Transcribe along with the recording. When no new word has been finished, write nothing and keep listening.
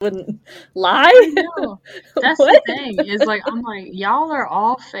wouldn't lie. I know. That's the What? thing. Is like I'm like, y'all are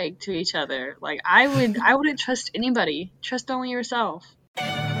all fake to each other. Like I wouldn't trust anybody. Trust only yourself.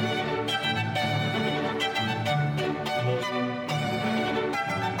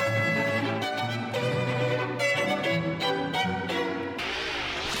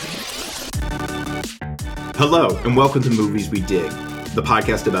 Hello, and welcome to Movies We Dig, the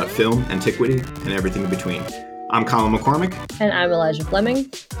podcast about film, antiquity, and everything in between. I'm Colin McCormick. And I'm Elijah Fleming.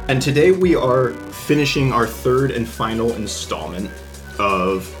 And today we are finishing our third and final installment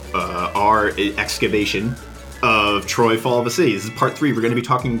of our excavation of Troy Fall of a City. This is part 3. We're going to be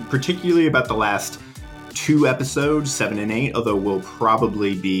talking particularly about the last 2 episodes, 7 and 8, although we'll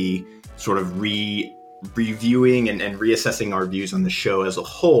probably be sort of reviewing and reassessing our views on the show as a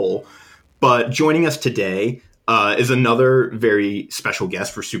whole. But joining us today is another very special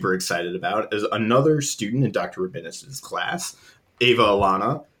guest we're super excited about, is another student in Dr. Rabinis' class, Ava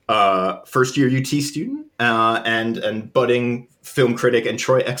Alana, first-year UT student and budding film critic and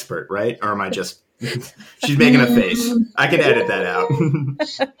Troy expert, right? Or am I just... She's making a face. I can edit that out.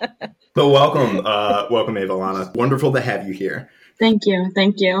 But welcome, Ava Alana. Wonderful to have you here. Thank you.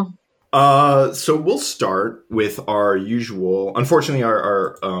 So we'll start with our usual. Unfortunately,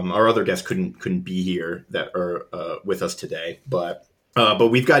 our other guests couldn't be here that are with us today, but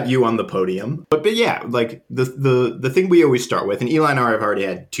we've got you on the podium. But yeah, like the thing we always start with, and Eli and I have already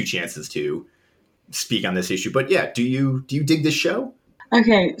had 2 chances to speak on this issue. But yeah, do you dig this show?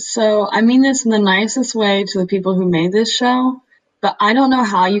 Okay, so I mean this in the nicest way to the people who made this show, but I don't know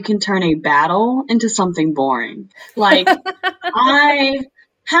how you can turn a battle into something boring. Like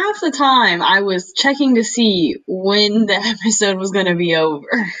half the time I was checking to see when the episode was going to be over.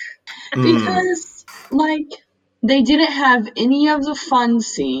 Because, like, they didn't have any of the fun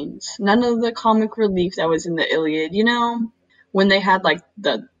scenes. None of the comic relief that was in the Iliad, you know? When they had, like,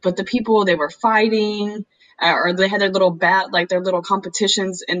 the people they were fighting, or they had their little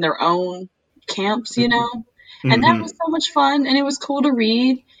competitions in their own camps, you know? And that was so much fun, and it was cool to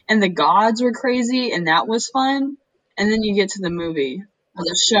read, and the gods were crazy, and that was fun. And then you get to the movie.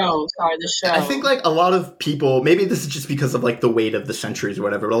 The show. I think like a lot of people, maybe this is just because of like the weight of the centuries or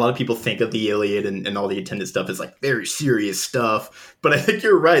whatever, but a lot of people think of the Iliad and all the attendant stuff as like very serious stuff. But I think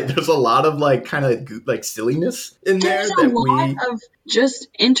you're right. There's a lot of like kind of like silliness in there. There's a lot of just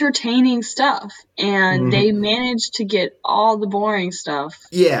entertaining stuff, and they managed to get all the boring stuff.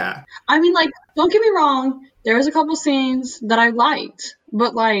 Yeah. I mean, like, don't get me wrong. There was a couple scenes that I liked,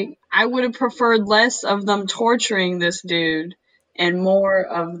 but like I would have preferred less of them torturing this dude and more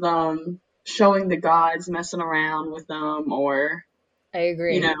of them showing the gods messing around with them, or I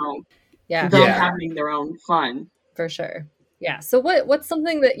agree. You know, them having their own fun. For sure. Yeah. So what's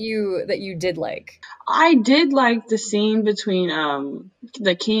something that you did like? I did like the scene between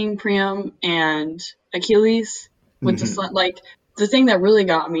the King Priam and Achilles with the sun. Like, the thing that really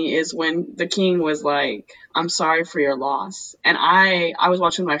got me is when the king was like, "I'm sorry for your loss." And I was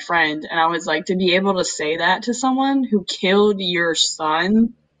watching my friend, and I was like, to be able to say that to someone who killed your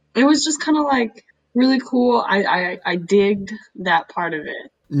son, it was just kind of like really cool. I digged that part of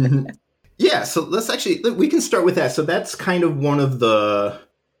it. Yeah, so we can start with that. So that's kind of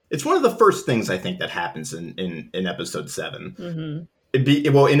it's one of the first things I think that happens in episode 7.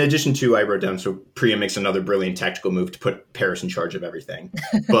 Well, in addition to, I wrote down, so Priam makes another brilliant tactical move to put Paris in charge of everything,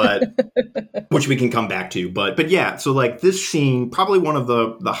 but which we can come back to. But yeah, so like this scene, probably one of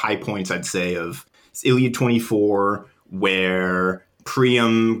the high points, I'd say, of Iliad 24, where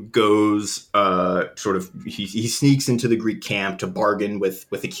Priam goes he sneaks into the Greek camp to bargain with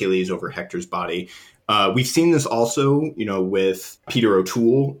Achilles over Hector's body. We've seen this also, with Peter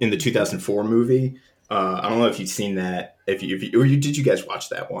O'Toole in the 2004 movie. I don't know if you've seen that. Did you guys watch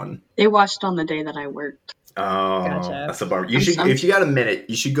that one? They watched on the day that I worked. Oh, gotcha. That's a bummer. If you got a minute,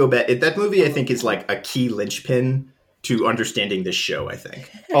 you should go back. That movie, I think, is like a key linchpin to understanding this show, I think,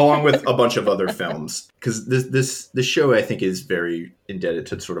 along with a bunch of other films, because this show, I think, is very indebted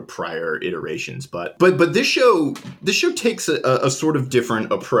to sort of prior iterations. But this show takes a sort of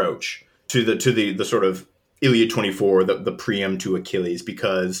different approach to the sort of Iliad 24, the Priam to Achilles,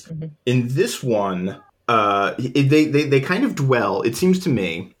 because in this one, they kind of dwell, it seems to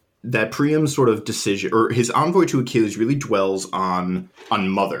me, that Priam's sort of decision, or his envoy to Achilles, really dwells on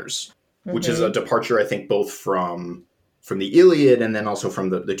mothers, which is a departure, I think, both from the Iliad and then also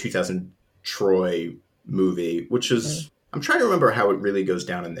from the 2000 Troy movie, which is... I'm trying to remember how it really goes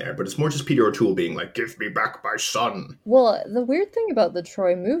down in there, but it's more just Peter O'Toole being like, "Give me back my son." Well, the weird thing about the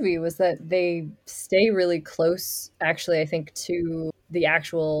Troy movie was that they stay really close, actually, I think, to the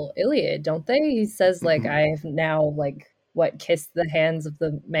actual Iliad, don't they? He says, like, I've now, like, kiss the hands of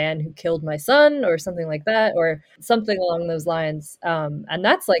the man who killed my son, or something like that, or something along those lines. And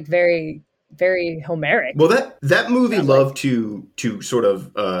that's like very, very Homeric. Well, that movie loved to sort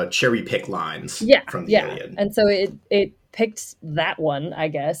of cherry pick lines from the Iliad. And so it picked that one, I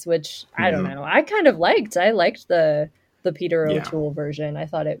guess, which I don't know. I kind of liked. I liked the Peter O'Toole version. I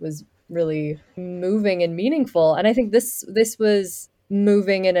thought it was really moving and meaningful. And I think this was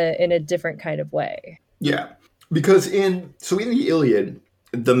moving in a different kind of way. Yeah. Because in the Iliad,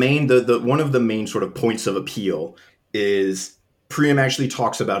 the one of the main sort of points of appeal is Priam actually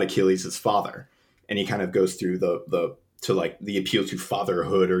talks about Achilles' father, and he kind of goes through the appeal to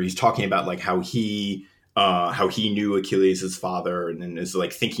fatherhood, or he's talking about like how he knew Achilles' father, and then is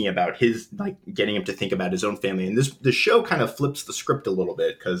like thinking about his, like getting him to think about his own family. And the show kind of flips the script a little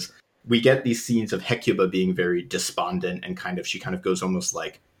bit, because we get these scenes of Hecuba being very despondent, and she kind of goes almost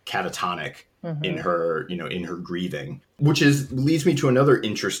like catatonic in her grieving, which leads me to another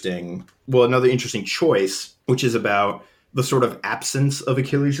interesting choice, which is about the sort of absence of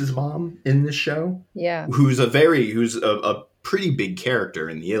Achilles' mom in this show. Yeah. Who's a pretty big character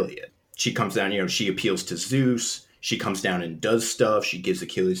in the Iliad. She comes down, she appeals to Zeus. She comes down and does stuff. She gives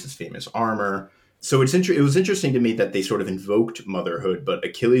Achilles his famous armor. So it was interesting to me that they sort of invoked motherhood, but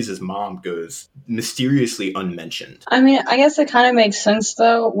Achilles' mom goes mysteriously unmentioned. I mean, I guess it kind of makes sense,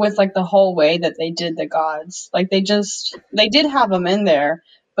 though, with like the whole way that they did the gods. Like they did have them in there,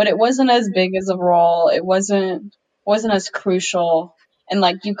 but it wasn't as big as a role. It wasn't as crucial. And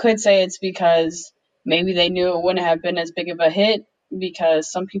like you could say it's because maybe they knew it wouldn't have been as big of a hit,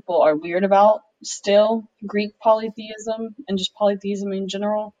 because some people are weird about still Greek polytheism and just polytheism in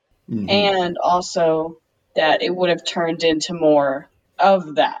general. Mm-hmm. And also that it would have turned into more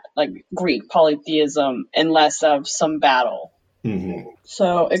of that, like Greek polytheism, and less of some battle. Mm-hmm.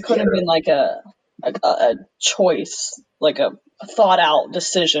 So it could have been like a choice, like a thought out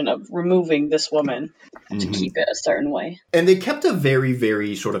decision of removing this woman to keep it a certain way. And they kept a very,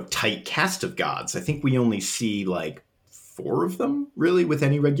 very sort of tight cast of gods. I think we only see like 4 of them really with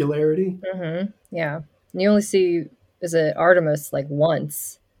any regularity. Mm-hmm. Yeah. And you only see, is it Artemis like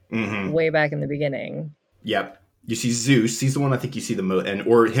once? Mm-hmm. Way back in the beginning. Yep. You see Zeus. He's the one I think you see the most,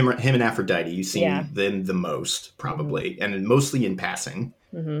 or him and Aphrodite. You see them the most, probably, and mostly in passing.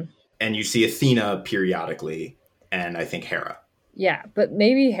 Mm-hmm. And you see Athena periodically, and I think Hera. Yeah, but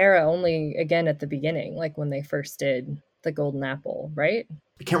maybe Hera only again at the beginning, like when they first did the Golden Apple, right?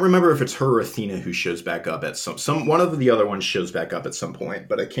 I can't remember if it's her or Athena who shows back up at some one of the other ones shows back up at some point,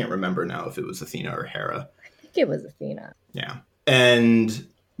 but I can't remember now if it was Athena or Hera. I think it was Athena. Yeah, and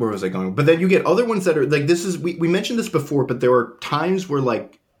where was I going? But then you get other ones that are like, this is, we mentioned this before, but there are times where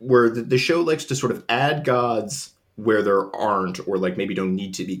the show likes to sort of add gods where there aren't, or like maybe don't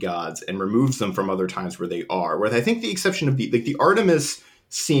need to be gods, and removes them from other times where they are. Where I think the exception of the Artemis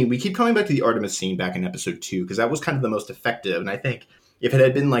scene, we keep coming back to the Artemis scene back in episode 2, because that was kind of the most effective. And I think if it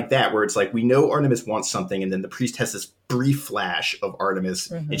had been like that, where it's like, we know Artemis wants something, and then the priest has this brief flash of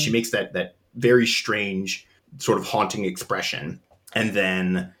Artemis, and she makes that very strange sort of haunting expression. And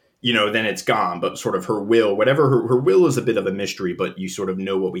then, then it's gone, but sort of her will, whatever her will is a bit of a mystery, but you sort of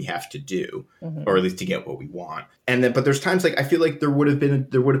know what we have to do, or at least to get what we want. And then, but there's times like, I feel like there would have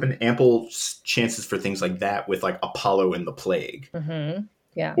been ample chances for things like that with like Apollo and the plague. Mm-hmm.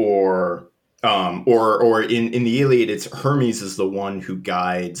 Yeah. Or in the Iliad, it's Hermes is the one who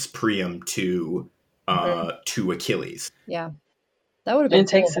guides Priam to Achilles. Yeah. That would have been and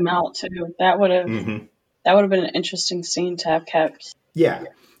takes him out too. That would have been an interesting scene to have kept. Yeah.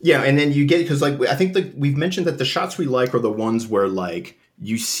 Yeah, and then you get, because like I think we've mentioned that the shots we like are the ones where like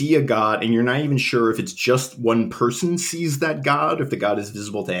you see a god and you're not even sure if it's just one person sees that god, if the god is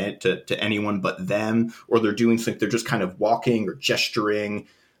visible to anyone but them, or they're doing something, they're just kind of walking or gesturing.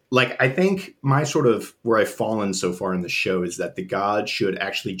 Like, I think my sort of where I've fallen so far in the show is that the god should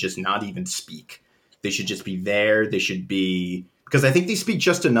actually just not even speak. They should just be there. They should be, because I think they speak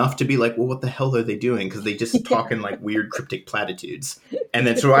just enough to be like, well, what the hell are they doing? Because they just talk in like weird cryptic platitudes. And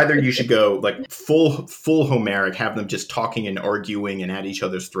then so either you should go like full Homeric, have them just talking and arguing and at each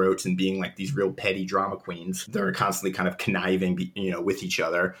other's throats and being like these real petty drama queens that are constantly kind of conniving, with each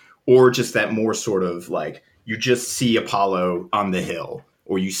other, or just that more sort of like you just see Apollo on the hill,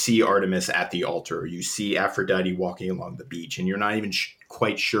 or you see Artemis at the altar, or you see Aphrodite walking along the beach, and you're not even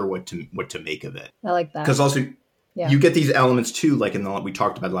quite sure what to make of it. I like that. Because also, you get these elements too, like we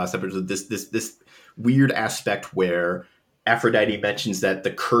talked about last episode, this weird aspect where Aphrodite mentions that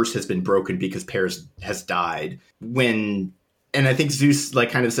the curse has been broken because Paris has died, when And I think Zeus like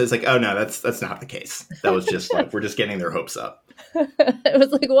kind of says like, oh no, that's not the case. That was just like, we're just getting their hopes up. It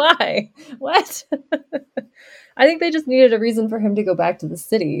was like, why? What? I think they just needed a reason for him to go back to the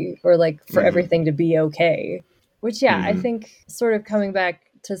city, or like for everything to be okay. Which, yeah, I think sort of coming back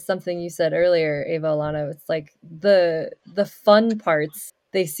to something you said earlier, Ava Alana, it's like the fun parts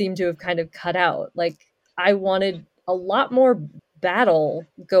they seem to have kind of cut out. Like, I wanted a lot more battle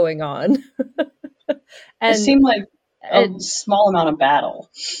going on. And it seemed like a small amount of battle.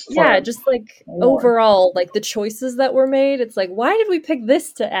 Yeah, just like overall, like the choices that were made, it's like, why did we pick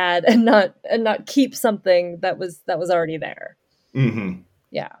this to add and not keep something that was already there? Mm-hmm.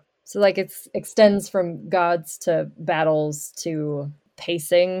 Yeah. So like it extends from gods to battles to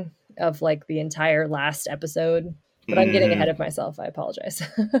pacing of like the entire last episode. But I'm getting ahead of myself. I apologize.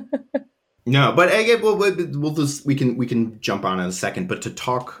 No, but again, we'll just we can jump on in a second. But to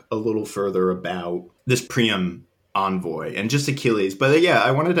talk a little further about this Priam envoy and just Achilles. But yeah,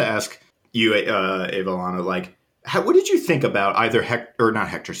 I wanted to ask you, Ava Alana, like, what did you think about either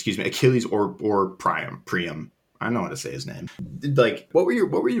Achilles or Priam? I don't know how to say his name. Like, what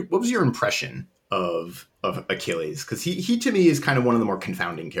was your impression of Achilles? Because he to me is kind of one of the more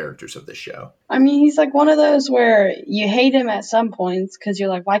confounding characters of this show. I mean, he's like one of those where you hate him at some points because you're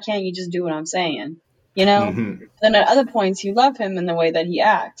like, why can't you just do what I'm saying? You know? Mm-hmm. Then at other points you love him in the way that he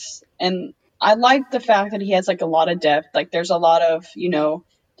acts. And I like the fact that he has like a lot of depth. Like there's a lot of, you know,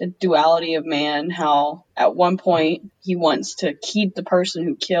 the duality of man, how at one point he wants to keep the person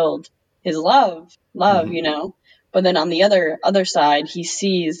who killed his love, you know? But then on the other side, he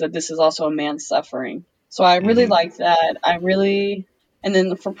sees that this is also a man suffering. So I really like that. And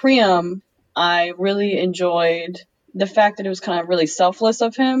then for Priam, I really enjoyed the fact that it was kind of really selfless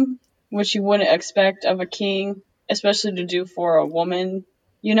of him, which you wouldn't expect of a king, especially to do for a woman,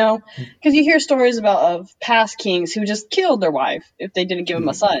 you know? Because you hear stories of past kings who just killed their wife if they didn't give him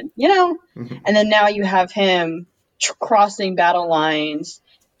a son, you know? And then now you have him crossing battle lines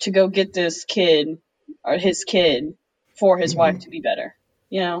to go get this kid, or his kid, for his wife to be better.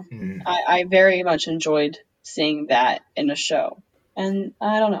 You know, I very much enjoyed seeing that in a show. And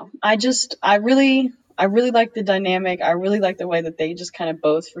I don't know. I really like the dynamic. I really like the way that they just kind of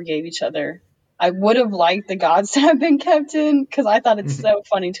both forgave each other. I would have liked the gods to have been kept in, because I thought it's so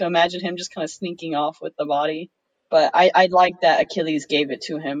funny to imagine him just kind of sneaking off with the body. But I like that Achilles gave it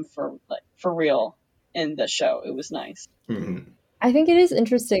to him for real in the show. It was nice. I think it is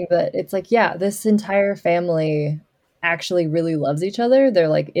interesting that it's like, yeah, this entire family actually really loves each other. There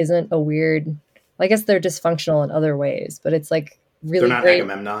like isn't a weird, I guess they're dysfunctional in other ways, but it's like really they're not great.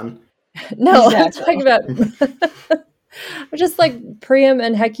 Agamemnon. No, exactly. I'm talking about just like Priam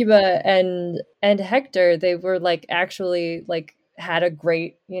and Hecuba and Hector. They were like actually like had a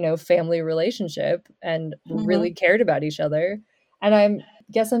great, you know, family relationship and really cared about each other. And I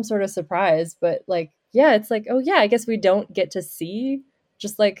guess I'm sort of surprised, but like, yeah, it's like, oh yeah, I guess we don't get to see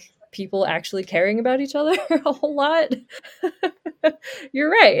just like people actually caring about each other a whole lot. You're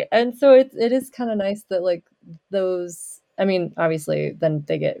right. And so it is kind of nice that like those, I mean, obviously then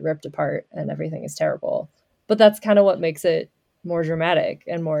they get ripped apart and everything is terrible, but that's kind of what makes it more dramatic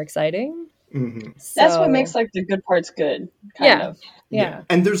and more exciting. So, that's what makes like the good parts good. Kind of. Yeah.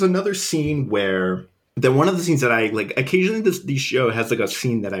 And there's another scene where one of the scenes that I like, occasionally this show has like a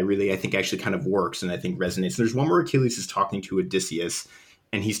scene that I think actually kind of works and I think resonates. There's one where Achilles is talking to Odysseus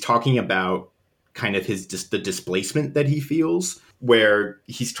and he's talking about kind of the displacement that he feels, where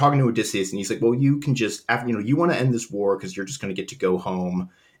he's talking to Odysseus and he's like, well, you can just, you want to end this war because you're just going to get to go home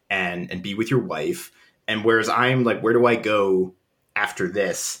and be with your wife. And whereas I'm like, where do I go after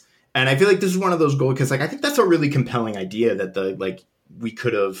this? And I feel like this is one of those goals, because like I think that's a really compelling idea that we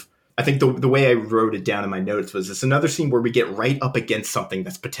could have. I think the way I wrote it down in my notes was it's another scene where we get right up against something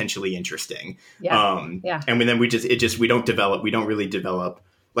that's potentially interesting. And then we don't really develop.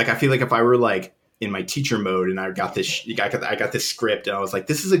 Like I feel like if I were like in my teacher mode and I got this script and I was like,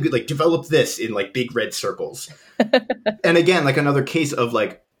 this is a good, like, develop this in like big red circles. And again, like another case of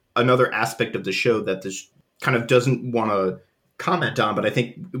like another aspect of the show that this kind of doesn't want to comment on, but I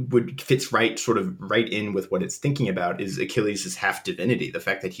think fits right in with what it's thinking about is Achilles' half divinity. The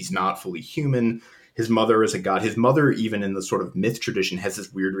fact that he's not fully human. His mother is a god. His mother, even in the sort of myth tradition, has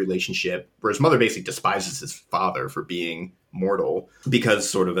this weird relationship where his mother basically despises his father for being mortal, because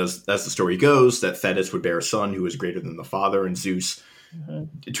sort of as the story goes, that Thetis would bear a son who was greater than the father, and Zeus,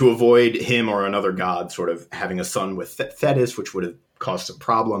 to avoid him or another god sort of having a son with Thetis, which would have caused some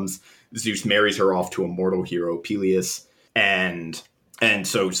problems, Zeus marries her off to a mortal hero, Peleus. And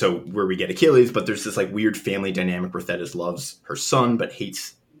so where we get Achilles, but there's this like weird family dynamic where Thetis loves her son but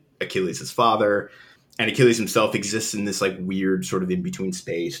hates Achilles' father. And Achilles himself exists in this like weird sort of in-between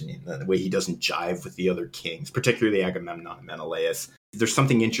space, and the way he doesn't jive with the other kings, particularly Agamemnon and Menelaus. There's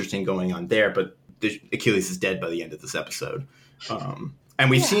something interesting going on there, but Achilles is dead by the end of this episode. And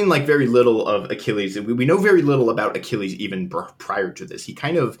we've seen like very little of Achilles. We know very little about Achilles even prior to this.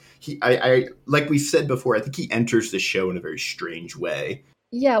 I like we said before, I think he enters the show in a very strange way.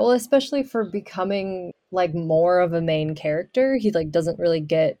 Yeah, well, especially for becoming like more of a main character, he like doesn't really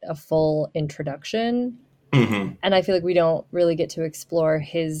get a full introduction. Mm-hmm. And I feel like we don't really get to explore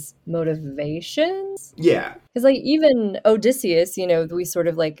his motivations. Yeah. Because like even Odysseus, you know, we sort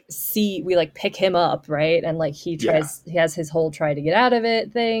of like we like pick him up, right? And like he has his whole try to get out of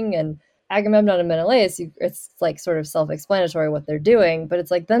it thing. And Agamemnon and Menelaus, it's like sort of self-explanatory what they're doing. But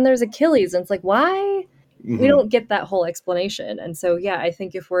it's like, then there's Achilles, and it's like, why? Mm-hmm. We don't get that whole explanation. And so, yeah, I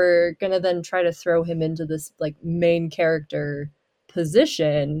think if we're going to then try to throw him into this like main character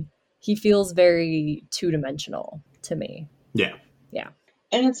position, he feels very two-dimensional to me. Yeah. Yeah.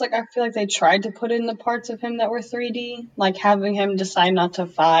 And it's like, I feel like they tried to put in the parts of him that were 3D, like having him decide not to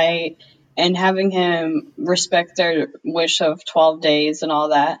fight and having him respect their wish of 12 days and all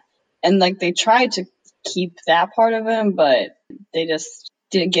that. And like they tried to keep that part of him, but they just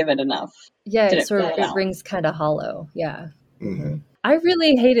didn't give it enough. Yeah, it rings kind of hollow. Yeah. Mm-hmm. I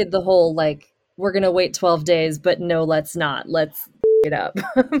really hated the whole, like, we're going to wait 12 days, but no, let's not. Let's it up.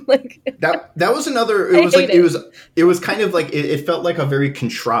 Like that was another, it was kind of like, it felt like a very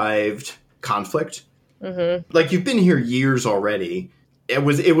contrived conflict. Mm-hmm. Like, you've been here years already. I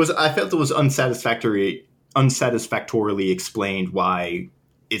felt it was unsatisfactorily explained why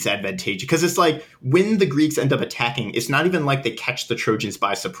it's advantageous, because it's like when the Greeks end up attacking, it's not even like they catch the Trojans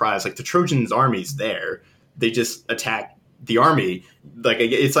by surprise. Like the Trojans' army's there, they just attack the army. Like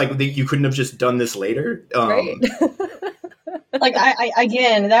it's like you couldn't have just done this later. Right. Like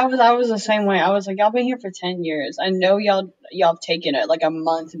I was the same way. I was like, y'all been here for 10 years. I know y'all have taken it like a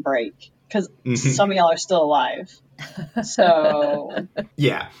month break because some of y'all are still alive. So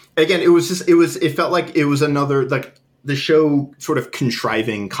yeah, again, it felt like it was another like. The show sort of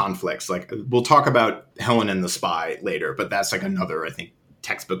contriving conflicts. Like we'll talk about Helen and the Spy later, but that's like another, I think,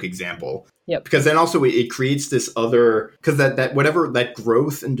 textbook example. Yep. Because then also it creates this other, because that whatever that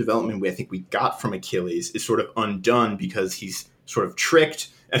growth and development I think we got from Achilles is sort of undone because he's sort of tricked.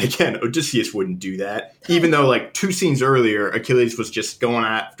 And again, Odysseus wouldn't do that. Even though like 2 scenes earlier, Achilles was just going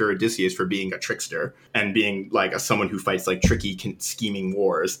after Odysseus for being a trickster and being like someone who fights like tricky, scheming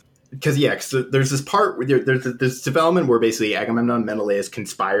wars. Because there's this part where there's this development where basically Agamemnon and Menelaus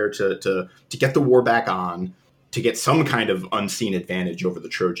conspire to get the war back on, to get some kind of unseen advantage over the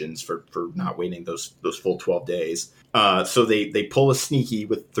Trojans for not waiting those full 12 days. So they pull a sneaky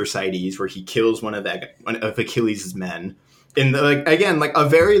with Thersites where he kills one of Achilles' men. And a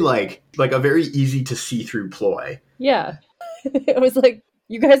very easy to see through ploy. Yeah, it was like,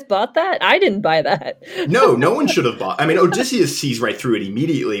 you guys bought that? I didn't buy that. No one should have bought. I mean, Odysseus sees right through it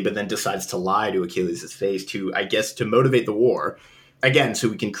immediately, but then decides to lie to Achilles' face to motivate the war. Again, so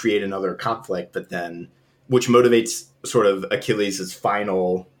we can create another conflict, but then, which motivates sort of Achilles'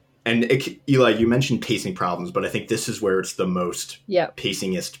 final. And Eli, you mentioned pacing problems, but I think this is where it's the most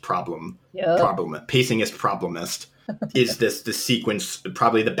pacingist problemist is this sequence,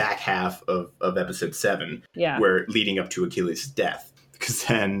 probably the back half of episode 7, where leading up to Achilles' death. Because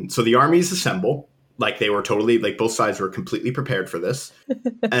then, so the armies assemble, like they were totally, like both sides were completely prepared for this.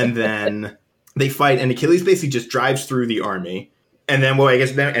 And then they fight, and Achilles basically just drives through the army. And then,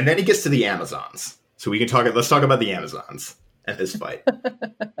 and then he gets to the Amazons. So let's talk about the Amazons at this fight.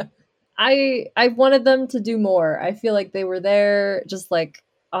 I wanted them to do more. I feel like they were there just like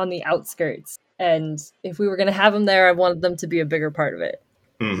on the outskirts. And if we were going to have them there, I wanted them to be a bigger part of it.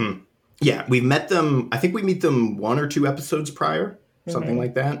 Mm-hmm. Yeah, we've met them, I think we meet them 1 or 2 episodes prior. Something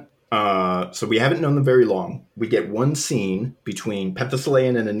like that. So we haven't known them very long. We get one scene between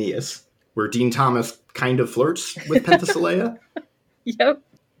Penthesilea and Aeneas where Dean Thomas kind of flirts with Penthesilea. Yep.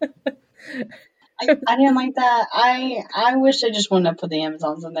 I didn't like that. I wish they just wouldn't have put the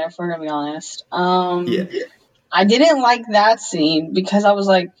Amazons in there, if we're going to be honest. I didn't like that scene because I was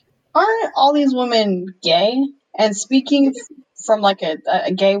like, aren't all these women gay? And speaking from like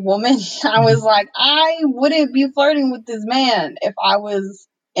a gay woman, I was like, I wouldn't be flirting with this man if I was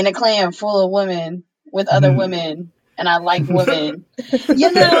in a clan full of women with other women and I like women.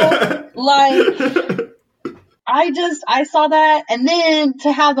 You know, like I saw that, and then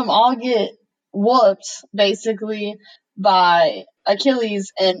to have them all get whooped basically by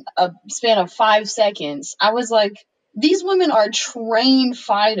Achilles in a span of 5 seconds, I was like, these women are trained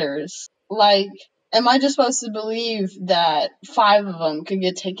fighters. Like, Am I just supposed to believe that 5 of them could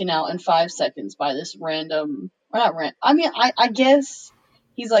get taken out in 5 seconds by this random, or not random, I mean, I guess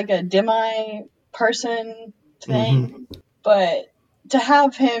he's like a demi-person thing, but to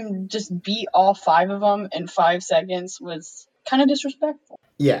have him just beat all 5 of them in 5 seconds was kind of disrespectful.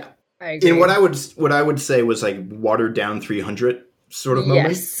 Yeah. I agree. And what I would say was like watered down 300 sort of moment.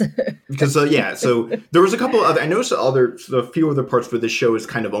 Yes. Because so there was a couple other, I noticed a few other parts where this show is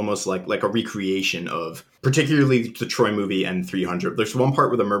kind of almost like a recreation of particularly the Troy movie and 300. There's one part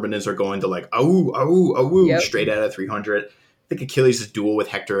where the Myrmidons are going to like straight out of 300. I think Achilles' duel with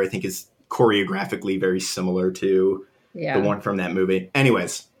Hector I think is choreographically very similar to the one from that movie.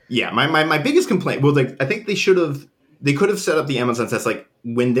 Anyways, my biggest complaint, well, like I think they could have set up the Amazons as like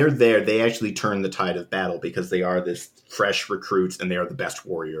when they're there, they actually turn the tide of battle because they are this fresh recruits and they are the best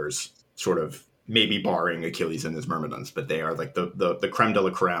warriors, sort of maybe barring Achilles and his Myrmidons, but they are like the creme de la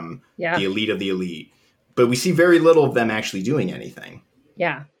creme, the elite of the elite. But we see very little of them actually doing anything.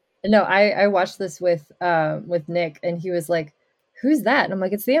 Yeah. No, I watched this with Nick and he was like, who's that? And I'm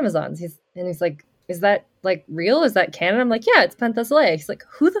like, it's the Amazons. He's like, is that like real? Is that canon? I'm like, yeah, it's Penthesilea. He's like,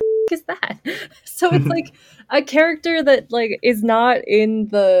 who the f- is that? So it's like a character that like is not in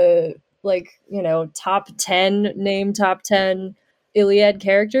the like, top 10 Iliad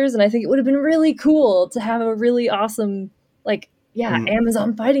characters. And I think it would have been really cool to have a really awesome, like,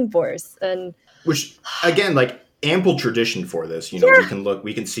 Amazon fighting force. And which again, like ample tradition for this, we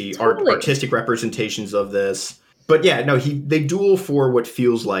can see artistic representations of this, but they duel for what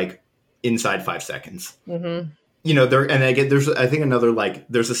feels like inside 5 seconds. Mm-hmm. There's I think another like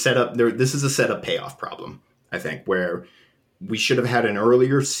there's a setup there. This is a setup payoff problem, I think, where we should have had an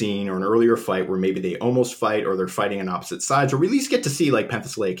earlier scene or an earlier fight where maybe they almost fight or they're fighting on opposite sides, or we at least get to see like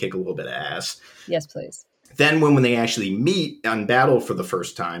Penthesilea kick a little bit of ass. Yes, please. Then when they actually meet on battle for the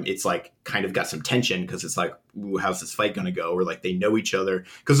first time, it's like kind of got some tension because it's like, ooh, how's this fight going to go? Or like they know each other.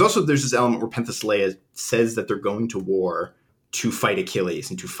 Because also there's this element where Penthesilea says that they're going to war to fight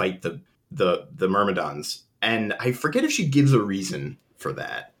Achilles and to fight the Myrmidons. And I forget if she gives a reason for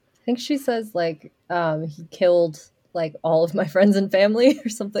that. I think she says like he killed like all of my friends and family or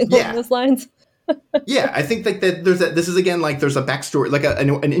something along those lines. Yeah, I think that this is again like there's a backstory, like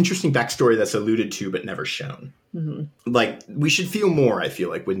an interesting backstory that's alluded to but never shown. Mm-hmm. Like we should feel more, I feel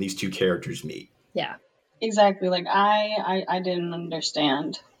like, when these two characters meet. Yeah, exactly. Like I didn't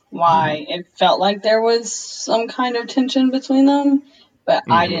understand why it felt like there was some kind of tension between them, but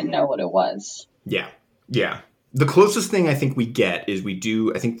I didn't know what it was. Yeah. The closest thing I think we get is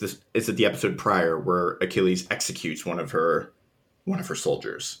I think this is at the episode prior where Achilles executes one of her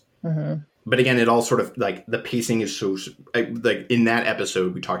soldiers. Mm-hmm. But again, it all sort of like the pacing is so like in that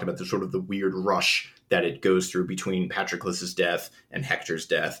episode, we talked about the sort of the weird rush that it goes through between Patroclus's death and Hector's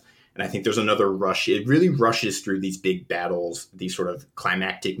death. And I think there's another rush. It really rushes through these big battles, these sort of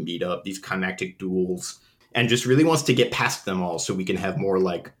climactic meetup, these climactic duels, and just really wants to get past them all so we can have more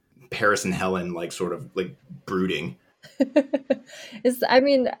like Paris and Helen, like sort of like brooding.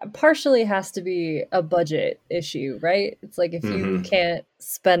 Partially has to be a budget issue, right? It's like if you can't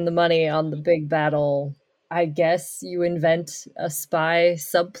spend the money on the big battle, I guess you invent a spy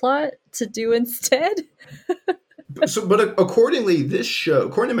subplot to do instead. But according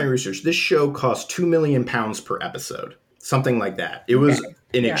to my research, this show cost £2 million per episode, something like that. It was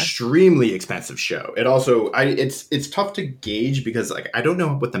an extremely expensive show. It also, it's tough to gauge because like I don't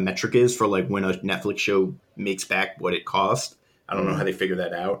know what the metric is for like when a Netflix show makes back what it cost. I don't know how they figure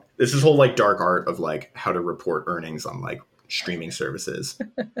that out. This is whole like dark art of like how to report earnings on like streaming services.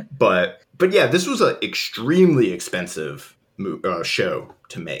 but yeah, this was an extremely expensive show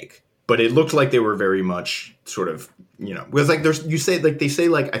to make. But it looked like they were very much sort of, because like they say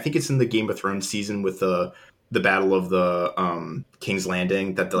I think it's in the Game of Thrones season with the battle of the King's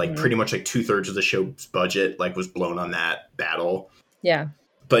Landing that like pretty much like 2/3 of the show's budget like was blown on that battle. Yeah.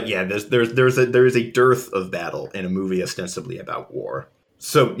 But yeah, there is a dearth of battle in a movie ostensibly about war.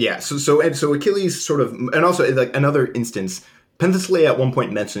 So yeah, so Achilles sort of, and also like another instance, Penthesilea at one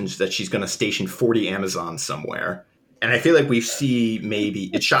point mentions that she's going to station 40 Amazons somewhere. And I feel like we see maybe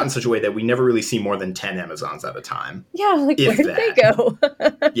it's shot in such a way that we never really see more than 10 Amazons at a time. Yeah, like where did they go?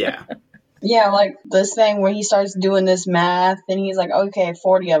 Yeah. Yeah, like this thing where he starts doing this math and he's like, okay,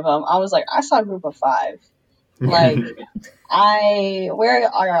 40 of them. I was like, I saw a group of 5. Like, where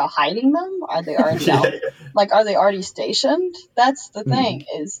are hiding them? Are they already out? Like, are they already stationed? That's the thing,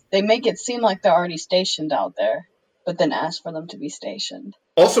 is they make it seem like they're already stationed out there. but then asked for them to be stationed.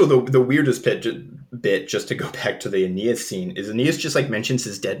 Also, the weirdest bit, just to go back to the Aeneas scene, is Aeneas just like mentions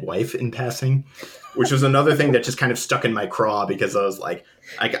his dead wife in passing, which was another thing that just kind of stuck in my craw, because I was like,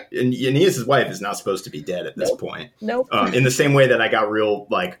 Aeneas' wife is not supposed to be dead at this point. Nope. In the same way that I got real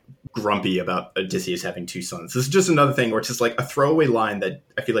like grumpy about Odysseus having 2 sons. This is just another thing where it's just like a throwaway line that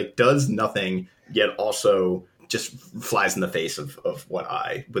I feel like does nothing, yet also just flies in the face of what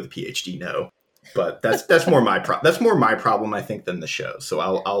I, with a PhD, know. But that's more my problem, I think, than the show. So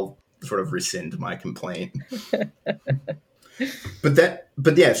I'll sort of rescind my complaint.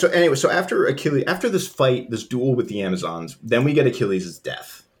 But yeah. So anyway, so after this fight, this duel with the Amazons, then we get Achilles'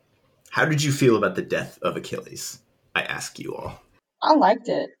 death. How did you feel about the death of Achilles? I ask you all. I liked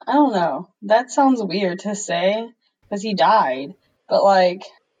it. I don't know. That sounds weird to say because he died, but like,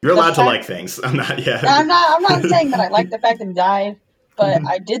 you're allowed to like things. I'm not. Yeah. I'm not saying that I like the fact that he died, but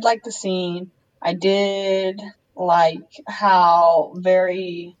I did like the scene. I did like how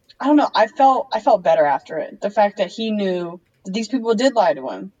very, I don't know, I felt better after it. The fact that he knew that these people did lie to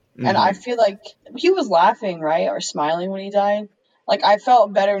him. Mm-hmm. And I feel like he was laughing, right? Or smiling when he died. Like, I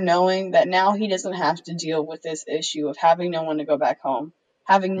felt better knowing that now he doesn't have to deal with this issue of having no one to go back home,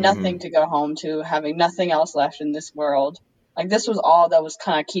 having nothing to go home to, having nothing else left in this world. Like, this was all that was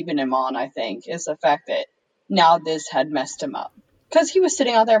kind of keeping him on, I think, is the fact that now this had messed him up. Because he was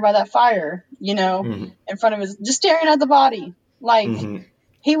sitting out there by that fire, you know, in front of his, just staring at the body. Like,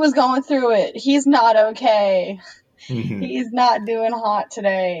 he was going through it. He's not okay. He's not doing hot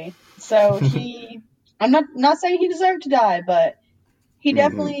today. So I'm not saying he deserved to die, but he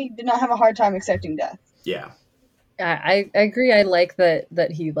definitely did not have a hard time accepting death. Yeah. I agree. I like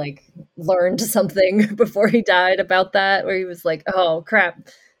that he like learned something before he died about that, where he was like, oh crap,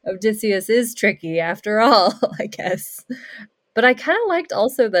 Odysseus is tricky after all, I guess. But I kind of liked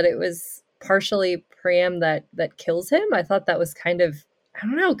also that it was partially Priam that kills him. I thought that was kind of, I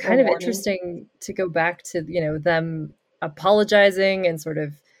don't know, kind of interesting to go back to, you know, them apologizing and sort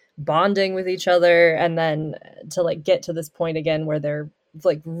of bonding with each other, and then to like get to this point again where they're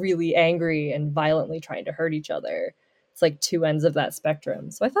like really angry and violently trying to hurt each other. It's like 2 ends of that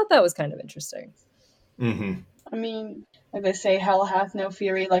spectrum. So I thought that was kind of interesting. I mean, like they say, hell hath no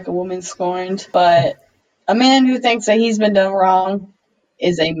fury like a woman scorned, but a man who thinks that he's been done wrong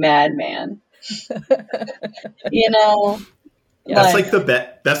is a madman. You know? That's like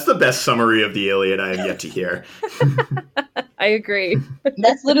that's the best summary of the Iliad I have yet to hear. I agree.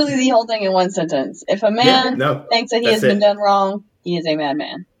 That's literally the whole thing in one sentence. If a man thinks that he has been done wrong, he is a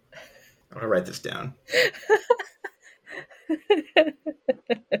madman. I'm going to write this down.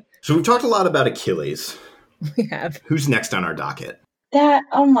 So we've talked a lot about Achilles. We have. Who's next on our docket?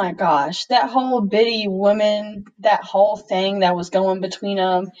 Oh my gosh, that whole bitty woman, that whole thing that was going between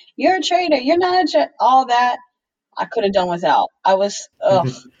them. You're a traitor. You're not a traitor. All that, I could have done without. I was,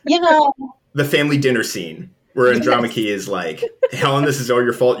 you know. The family dinner scene where Andromache is like, Helen, this is all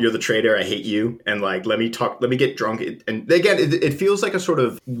your fault. You're the traitor. I hate you. And like, let me get drunk. And again, it feels like a sort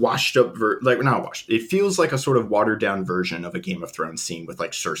of washed up, not washed. It feels like a sort of watered down version of a Game of Thrones scene with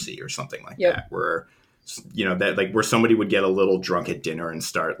like Cersei or something like that, where, you know, that like where somebody would get a little drunk at dinner and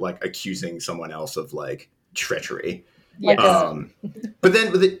start like accusing someone else of like treachery. Yeah. But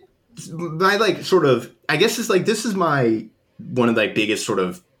then my like sort of, I guess it's like, this is my one of the like, biggest sort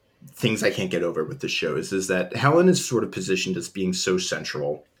of things I can't get over with the show is that Helen is sort of positioned as being so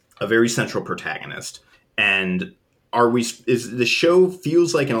central, a very central protagonist. And the show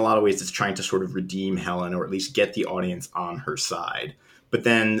feels like in a lot of ways it's trying to sort of redeem Helen, or at least get the audience on her side. But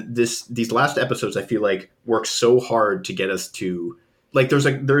then these last episodes, I feel like, work so hard to get us to like there's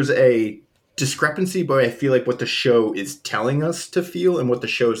a discrepancy, but I feel like what the show is telling us to feel and what the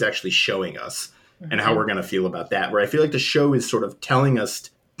show is actually showing us and how we're going to feel about that. Where I feel like the show is sort of telling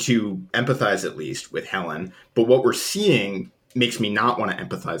us to empathize at least with Helen, but what we're seeing makes me not want to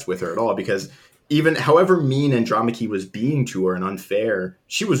empathize with her at all, because even however mean Andromache was being to her and unfair,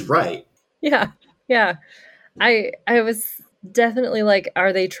 she was right. Yeah. I was definitely like,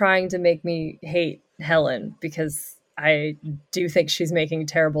 are they trying to make me hate Helen? Because I do think she's making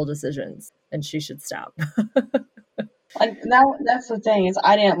terrible decisions and she should stop. Like that's the thing, is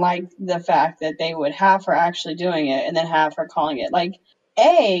I didn't like the fact that they would have her actually doing it and then have her calling it. Like,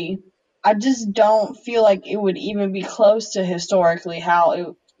 I just don't feel like it would even be close to historically how it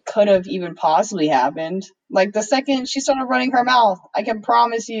could have even possibly happened. Like, the second she started running her mouth, I can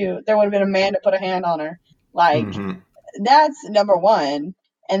promise you there would have been a man to put a hand on her. Like, that's number one.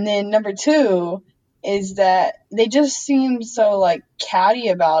 And then number two is that they just seem so, like, catty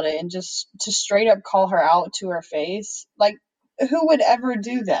about it and just to straight up call her out to her face. Like, who would ever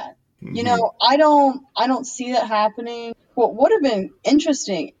do that? You know, I don't see that happening. What would have been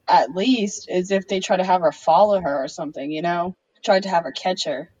interesting, at least, is if they try to have her follow her or something, you know? Tried to have her catch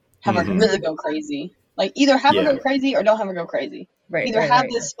her. Have her really go crazy. Like, either have her go crazy or don't have her go crazy. Right. Either have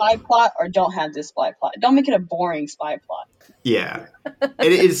this spy plot or don't have this spy plot. Don't make it a boring spy plot. Yeah.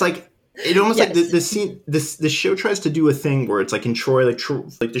 It's like, it almost like the scene, the show tries to do a thing where it's like in Troy, like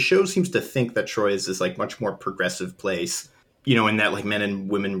the show seems to think that Troy is this like much more progressive place, you know, in that like men and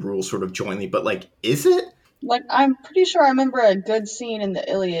women rule sort of jointly, but like, is it? Like, I'm pretty sure I remember a good scene in the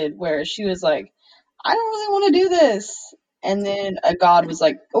Iliad where she was like, I don't really want to do this. And then a god was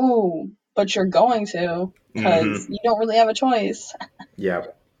like, oh, but you're going to, because you don't really have a choice. Yeah.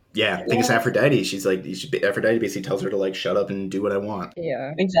 I think it's Aphrodite. She's like, Aphrodite basically tells her to like shut up and do what I want.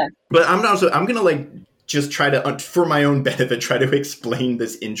 Yeah, exactly. But I'm gonna like just try to, for my own benefit, try to explain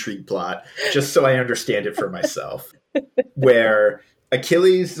this intrigue plot just so I understand it for myself. Where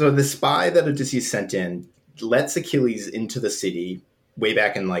Achilles, so the spy that Odysseus sent in, lets Achilles into the city way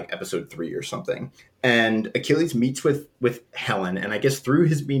back in like episode 3 or something. And Achilles meets with Helen, and I guess through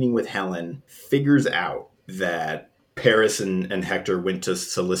his meeting with Helen, figures out that Paris and Hector went to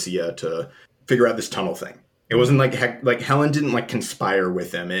Cilicia to figure out this tunnel thing. It wasn't like Helen didn't like conspire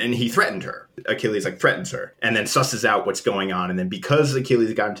with him, and he threatened her. Achilles like threatens her, and then susses out what's going on. And then because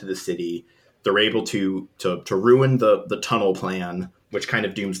Achilles got into the city, they're able to ruin the tunnel plan, which kind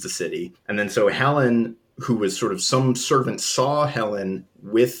of dooms the city. And then so Helen, who was sort of some servant, saw Helen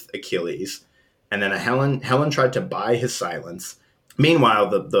with Achilles, and then Helen tried to buy his silence. Meanwhile,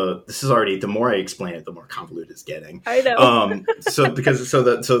 this is already, the more I explain it, the more convoluted it's getting. I know. So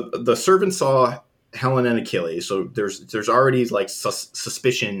the servant saw Helen and Achilles, so there's already like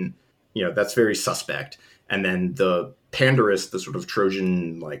suspicion, you know, that's very suspect. And then the Pandarus, the sort of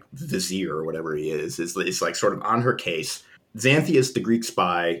Trojan like vizier or whatever he is like sort of on her case. Xanthias, the Greek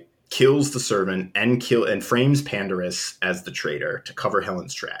spy, kills the servant and frames Pandarus as the traitor to cover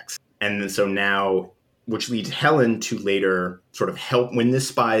Helen's tracks. And then so now, which leads Helen to later sort of help when this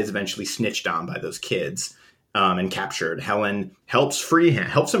spy is eventually snitched on by those kids and captured. Helen helps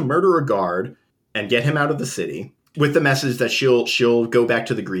him murder a guard and get him out of the city with the message that she'll go back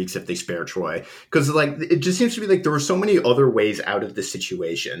to the Greeks if they spare Troy. Because like it just seems to be like there were so many other ways out of this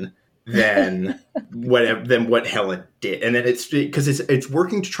situation than what Helen did. And then it's because it's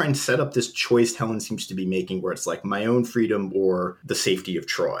working to try and set up this choice Helen seems to be making where it's like my own freedom or the safety of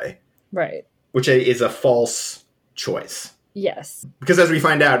Troy. Right. Which is a false choice. Yes. Because as we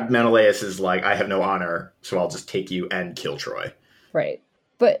find out, Menelaus is like, I have no honor, so I'll just take you and kill Troy. Right.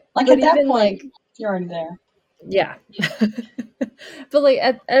 But like but at that even point, you're already there. Yeah. But like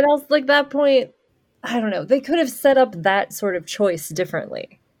at also like that point, I don't know, they could have set up that sort of choice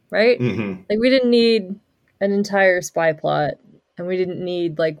differently, right? Mm-hmm. Like we didn't need an entire spy plot, and we didn't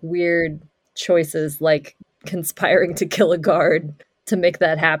need like weird choices like conspiring to kill a guard to make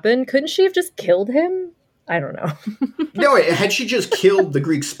that happen. Couldn't she have just killed him? I don't know. No, had she just killed the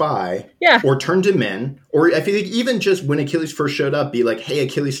Greek spy, or turned him in, or I feel like even just when Achilles first showed up, be like, hey,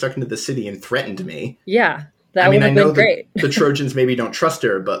 Achilles stuck into the city and threatened me. Yeah, that would have been great. The Trojans maybe don't trust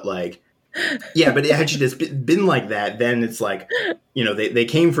her, but like, yeah, but had she just been like that, then it's like, you know, they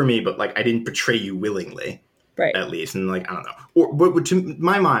came for me, but like I didn't betray you willingly, right? At least, and like I don't know, but to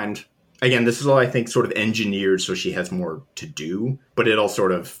my mind, again, this is all I think sort of engineered so she has more to do, but it all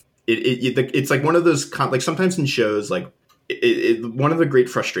sort of. It's like one of those like sometimes in shows like one of the great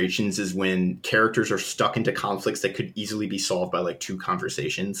frustrations is when characters are stuck into conflicts that could easily be solved by like 2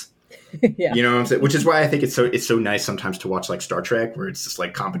 conversations. Yeah. You know what I'm saying? Which is why I think it's so nice sometimes to watch like Star Trek, where it's just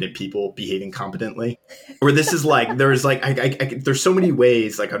like competent people behaving competently. Where this is like there's like there's so many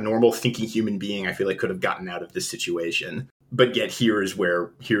ways like a normal thinking human being I feel like could have gotten out of this situation. But yet here's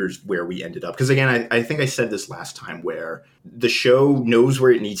where we ended up. Because again, I think I said this last time, where the show knows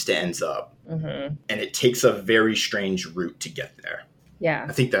where it needs to end up, and it takes a very strange route to get there. Yeah,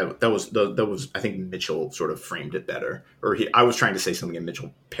 I think that was I think Mitchell sort of framed it better, or I was trying to say something and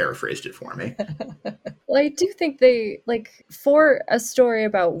Mitchell paraphrased it for me. Well, I do think they like for a story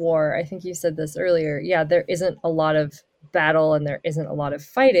about war. I think you said this earlier. Yeah, there isn't a lot of battle and there isn't a lot of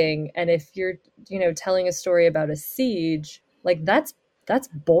fighting, and if you're telling a story about a siege, like that's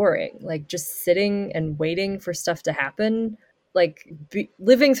boring, like just sitting and waiting for stuff to happen. Like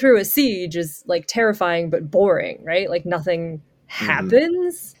living through a siege is like terrifying but boring, right? Like nothing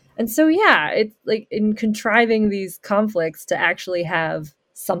happens. And so yeah, it's like in contriving these conflicts to actually have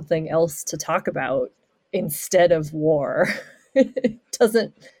something else to talk about instead of war, it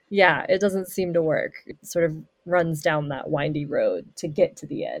doesn't seem to work. It sort of runs down that windy road to get to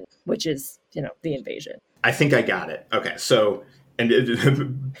the end, which is, the invasion. I think I got it. Okay, so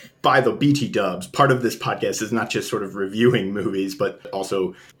and by the BT dubs, part of this podcast is not just sort of reviewing movies, but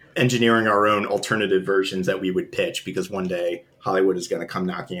also engineering our own alternative versions that we would pitch, because one day Hollywood is going to come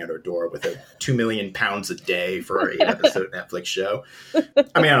knocking at our door with a £2 million a day for our 8-episode Netflix show.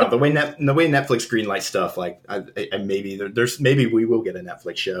 I mean, I don't know, the way Netflix greenlight stuff, like maybe we will get a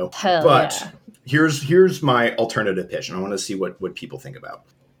Netflix show. Hell but yeah. here's my alternative pitch, and I want to see what people think about.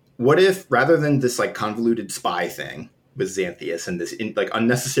 What if, rather than this like convoluted spy thing with Xanthias and this like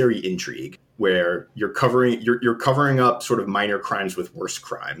unnecessary intrigue where you're covering up sort of minor crimes with worse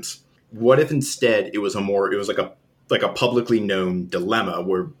crimes, what if instead it was like a publicly known dilemma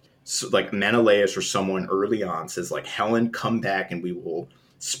where like Menelaus or someone early on says like, Helen, come back and we will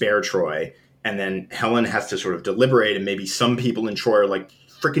spare Troy, and then Helen has to sort of deliberate, and maybe some people in Troy are like,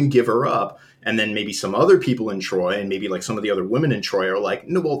 freaking give her up. And then maybe some other people in Troy and maybe like some of the other women in Troy are like,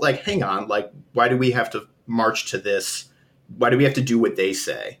 no, well, like, hang on, like, why do we have to march to this? Why do we have to do what they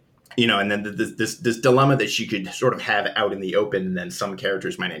say? You know, and then this dilemma that she could sort of have out in the open, and then some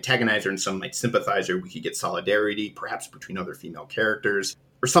characters might antagonize her and some might sympathize her. We could get solidarity, perhaps between other female characters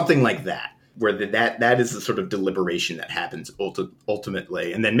or something like that, where that is the sort of deliberation that happens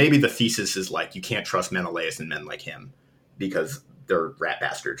ultimately. And then maybe the thesis is like, you can't trust Menelaus and men like him because they're rat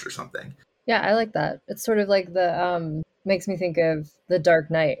bastards or something. Yeah, I like that. It's sort of like the makes me think of The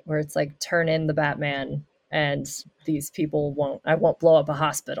Dark Knight, where it's like, turn in the Batman and these people I won't blow up a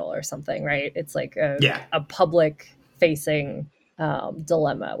hospital or something, right? It's like a public facing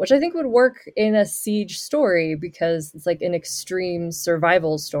dilemma, which I think would work in a siege story because it's like an extreme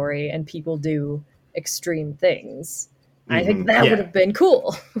survival story and people do extreme things. Mm-hmm. I think that would have been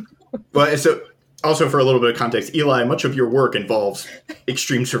cool. Well, so also, for a little bit of context, Eli, much of your work involves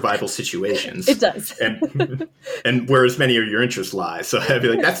extreme survival situations. It does. and whereas many of your interests lie. So I'd be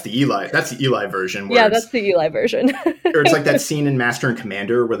like, that's the Eli version. Yeah, that's the Eli version. Or it's like that scene in Master and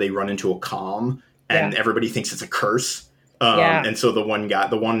Commander where they run into a calm and everybody thinks it's a curse. And so the one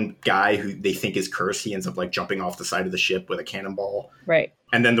guy who they think is cursed, he ends up like jumping off the side of the ship with a cannonball. Right.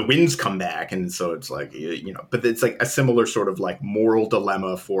 And then the winds come back. And so it's like, you know, but it's like a similar sort of like moral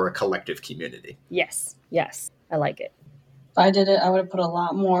dilemma for a collective community. Yes. I like it. If I did it, I would have put a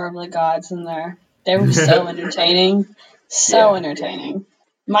lot more of the gods in there. They were so entertaining. Entertaining.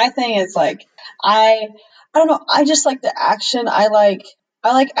 My thing is like, I don't know. I just like the action. I like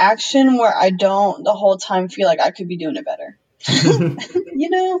action where I don't the whole time feel like I could be doing it better. You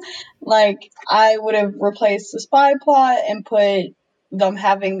know, like I would have replaced the spy plot and put them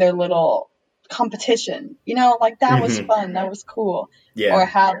having their little competition. You know, like that was fun. That was cool. Yeah. Or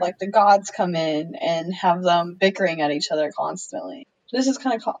have like the gods come in and have them bickering at each other constantly. This is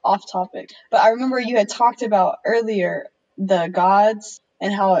kind of off topic, but I remember you had talked about earlier the gods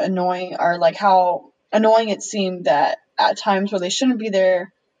and how annoying it seemed that at times where they shouldn't be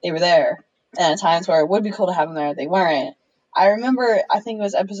there, they were there. And at times where it would be cool to have them there, they weren't. I remember, I think it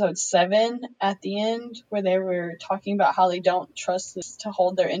was episode 7 at the end where they were talking about how they don't trust this to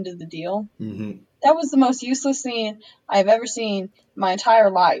hold their end of the deal. Mm-hmm. That was the most useless scene I've ever seen my entire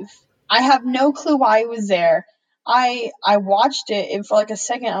life. I have no clue why it was there. I watched it and for like a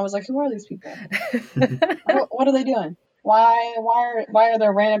second I was like, who are these people? What are they doing? Why are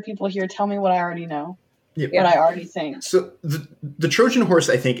there random people here? Tell me what I already know. What I already think. So the Trojan horse,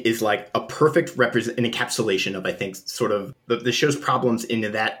 I think, is like a perfect an encapsulation of, I think, sort of the show's problems into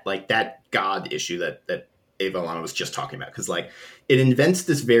that, like that God issue that Ava Alana was just talking about. Because like it invents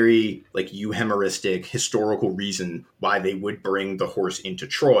this very like euhemeristic historical reason why they would bring the horse into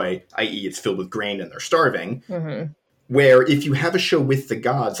Troy, i.e. it's filled with grain and they're starving. Mm-hmm. Where if you have a show with the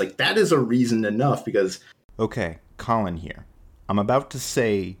gods, like that is a reason enough because... Okay, Colin here. I'm about to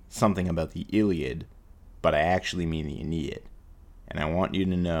say something about the Iliad, but I actually mean the Aeneid. And I want you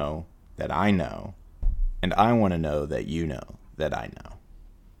to know that I know, and I want to know that you know that I know.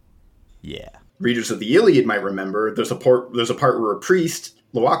 Yeah. Readers of the Iliad might remember there's a part where a priest,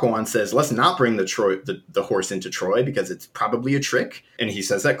 Laocoon, says, let's not bring the horse into Troy because it's probably a trick. And he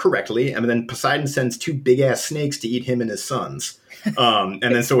says that correctly. And then Poseidon sends 2 big-ass snakes to eat him and his sons. And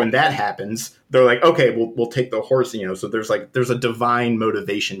then so when that happens, they're like, okay, we'll take the horse. You know, so there's a divine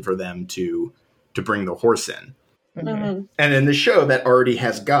motivation for them to bring the horse in. Mm-hmm. And in the show that already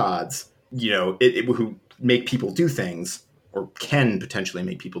has gods, you know, who make people do things or can potentially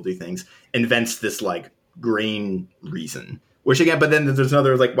make people do things, invents this like grain reason, which again, but then there's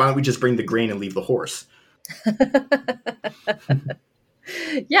another like, why don't we just bring the grain and leave the horse?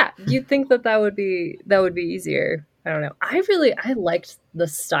 Yeah. You'd think that would be easier. I don't know. I liked the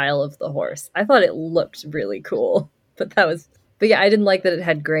style of the horse. I thought it looked really cool, but yeah, I didn't like that it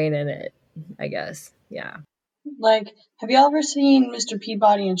had grain in it, I guess. Yeah. Like, have you ever seen Mr.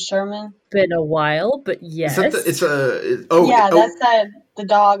 Peabody and Sherman? Been a while, but yes. That's the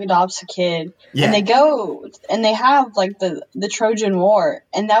dog adopts a kid, and they go and they have like the Trojan War,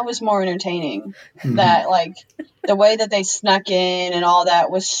 and that was more entertaining. That like the way that they snuck in and all that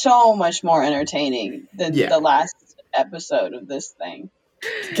was so much more entertaining than the last episode of this thing.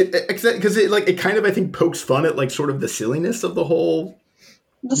 Because it kind of, I think, pokes fun at like sort of the silliness of the whole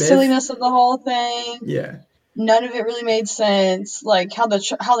silliness of the whole thing. Yeah. None of it really made sense. Like how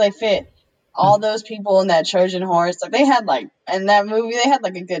they fit all those people in that Trojan horse. Like they had like in that movie they had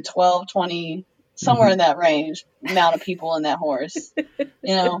like a good 12, 20, somewhere in that range amount of people in that horse.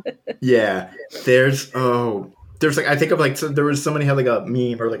 You know? Yeah. There's like, I think of like, so there was somebody had like a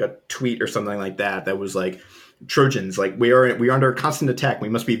meme or like a tweet or something like that was like, Trojans, like we are under constant attack. We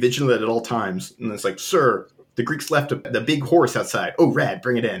must be vigilant at all times. And it's like, sir, the Greeks left the big horse outside. Oh, rad,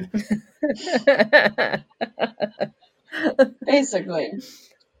 bring it in. Basically.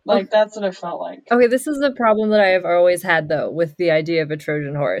 Like, that's what it felt like. Okay, this is the problem that I have always had, though, with the idea of a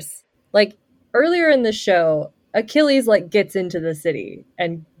Trojan horse. Like, earlier in the show, Achilles, like, gets into the city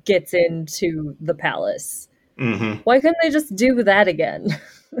and gets into the palace. Mm-hmm. Why couldn't they just do that again?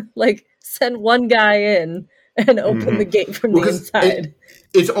 Like, send one guy in and open the gate from the inside.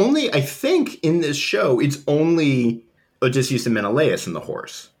 It's only, I think, in this show, it's only Odysseus and Menelaus and the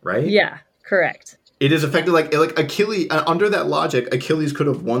horse, right? Yeah, correct. It is effectively like Achilles, under that logic, Achilles could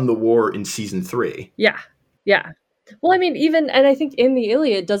have won the war in season 3. Yeah, yeah. Well, I mean, and I think in the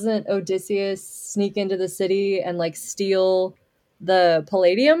Iliad, doesn't Odysseus sneak into the city and like steal the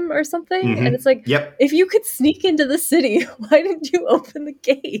Palladium or something? Mm-hmm. And it's like, if you could sneak into the city, why didn't you open the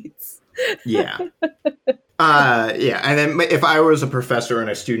gates? Yeah. And then if I was a professor and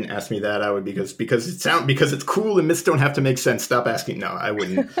a student asked me that, I would because it's cool and myths don't have to make sense. Stop asking. No, I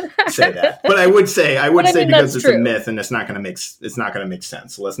wouldn't say that. But I would say because it's true. A myth and it's not going to make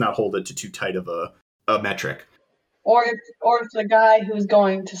sense. So let's not hold it to too tight of a metric. Or if the guy who's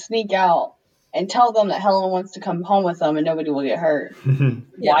going to sneak out and tell them that Helen wants to come home with them and nobody will get hurt.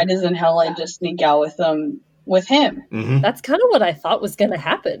 Why doesn't Helen just sneak out with them? With him. Mm-hmm. That's kind of what I thought was going to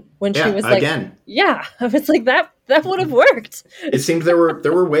happen when she was like, again. Yeah, I was like, that would have worked. It seemed there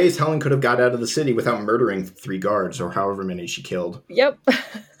were ways Helen could have got out of the city without murdering 3 guards or however many she killed. Yep.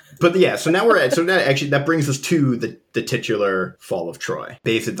 But yeah, so now that brings us to the titular fall of Troy.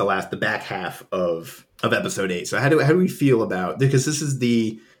 Basically the back half of episode 8. So how do we feel about, because this is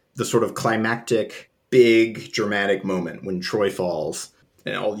the sort of climactic, big, dramatic moment when Troy falls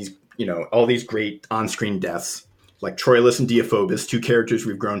and all these great on-screen deaths, like Troilus and Deiphobus, 2 characters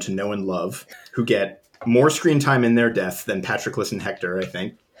we've grown to know and love, who get more screen time in their death than Patroclus and Hector, I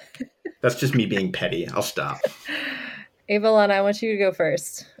think. That's just me being petty. I'll stop. Avalon, I want you to go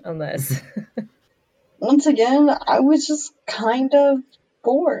first on this. Once again, I was just kind of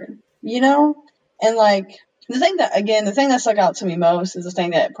bored, you know? And like, the thing that stuck out to me most is the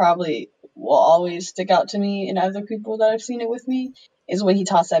thing that probably will always stick out to me and other people that have seen it with me, is when he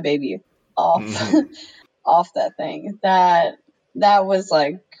tossed that baby off off that thing. That was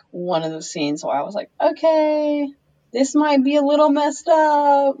like one of the scenes where I was like, okay, this might be a little messed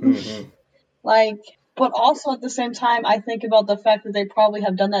up. Mm-hmm. Like, but also at the same time, I think about the fact that they probably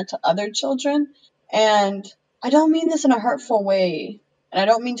have done that to other children. And I don't mean this in a hurtful way. And I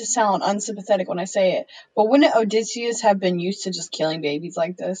don't mean to sound unsympathetic when I say it, but wouldn't Odysseus have been used to just killing babies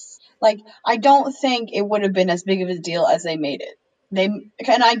like this? Like, I don't think it would have been as big of a deal as they made it. And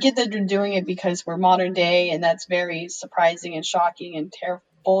I get that they're doing it because we're modern day, and that's very surprising and shocking and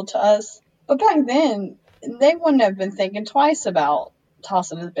terrible to us. But back then, they wouldn't have been thinking twice about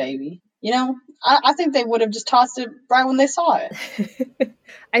tossing his baby. You know, I think they would have just tossed it right when they saw it.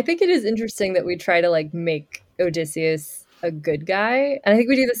 I think it is interesting that we try to like make Odysseus a good guy, and I think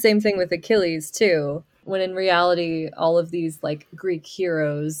we do the same thing with Achilles too. When in reality, all of these like Greek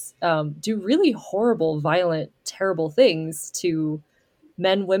heroes do really horrible, violent, terrible things to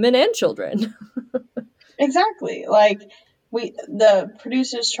men, women, and children. Exactly. Like the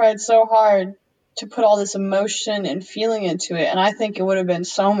producers tried so hard to put all this emotion and feeling into it, and I think it would have been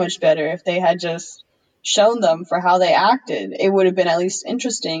so much better if they had just shown them for how they acted. It would have been at least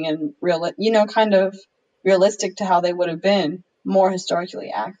interesting and real, kind of realistic to how they would have been. More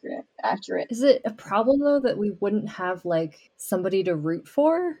historically accurate. Is it a problem though that we wouldn't have like somebody to root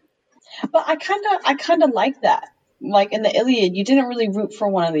for? But I kind of like that. Like in the Iliad, you didn't really root for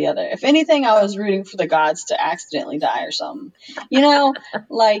one or the other. If anything, I was rooting for the gods to accidentally die or something.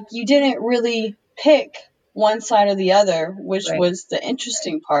 Like you didn't really pick one side or the other, which was the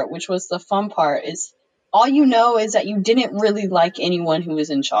interesting part, which was the fun part, is all you know is that you didn't really like anyone who was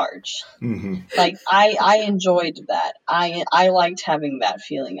in charge. Mm-hmm. Like, I enjoyed that. I liked having that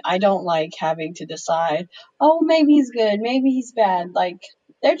feeling. I don't like having to decide, oh, maybe he's good, maybe he's bad. Like,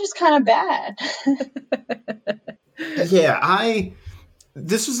 they're just kind of bad. Yeah,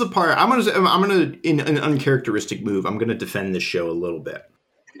 this is the part I'm gonna in an uncharacteristic move, I'm gonna defend this show a little bit.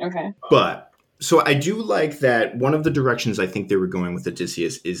 Okay. But so I do like that one of the directions I think they were going with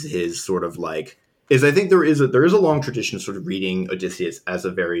Odysseus is his sort of like I think there is a long tradition of sort of reading Odysseus as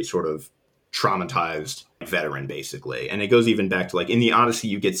a very sort of traumatized veteran, basically. And it goes even back to like in the Odyssey,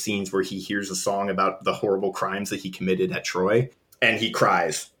 you get scenes where he hears a song about the horrible crimes that he committed at Troy. And he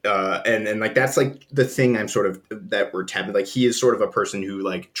cries, and like that's like the thing I'm sort of that we're tapping. Like he is sort of a person who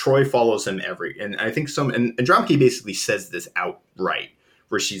like Troy follows him and I think and Andromache basically says this outright,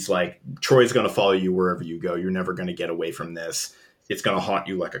 where she's like, Troy's going to follow you wherever you go. You're never going to get away from this. It's going to haunt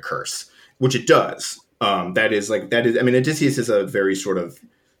you like a curse, which it does. That is. I mean, Odysseus is a very sort of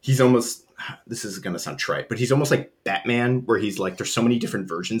he's almost. This is going to sound trite, but he's almost like Batman, where he's like there's so many different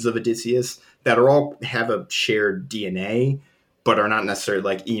versions of Odysseus that are all have a shared DNA. But are not necessarily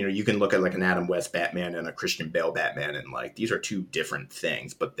like, you know, you can look at like an Adam West Batman and a Christian Bale Batman and like these are two different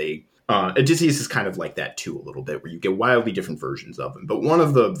things. But they Odysseus is kind of like that too a little bit, where you get wildly different versions of him. But one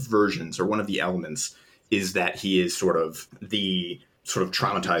of the versions or one of the elements is that he is sort of the sort of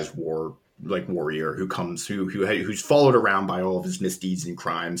traumatized warrior who comes who's followed around by all of his misdeeds and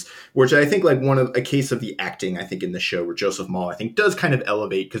crimes, which I think like a case of the acting I think in the show where Joseph Mawle I think does kind of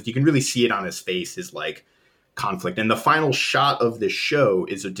elevate, because you can really see it on his face, is like conflict. And the final shot of this show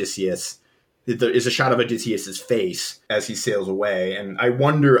is Odysseus. There is a shot of Odysseus's face as he sails away. And I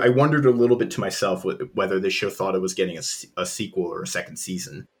wondered a little bit to myself whether this show thought it was getting a sequel or a second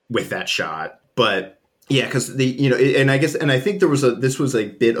season with that shot. But yeah, because and I think this was a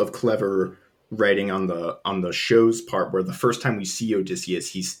bit of clever writing on the show's part, where the first time we see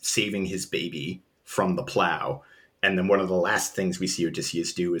Odysseus, he's saving his baby from the plow. And then one of the last things we see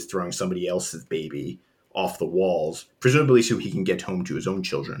Odysseus do is throwing somebody else's baby off the walls, presumably so he can get home to his own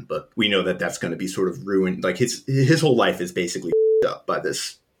children. But we know that that's going to be sort of ruined. Like his whole life is basically up by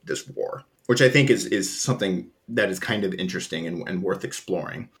this war, which I think is something that is kind of interesting and worth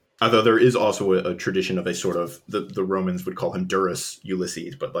exploring. Although there is also a tradition of a sort of, the Romans would call him Durus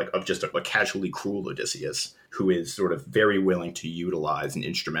Ulysses, but like of just a casually cruel Odysseus, who is sort of very willing to utilize and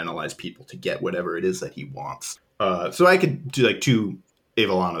instrumentalize people to get whatever it is that he wants. So I could do, like, to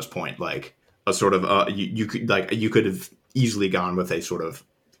Evelana's point, like a sort of you could have easily gone with a sort of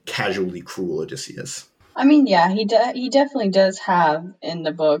casually cruel Odysseus. I mean, yeah, he definitely does have in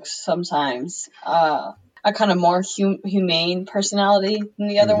the books sometimes a kind of more humane personality than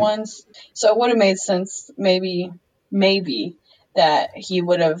the other ones. So it would have made sense maybe that he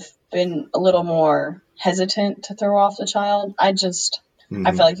would have been a little more hesitant to throw off the child. I feel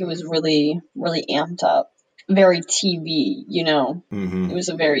like he was really, really amped up. Very TV, you know. It was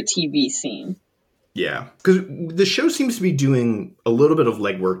a very TV scene. Yeah, because the show seems to be doing a little bit of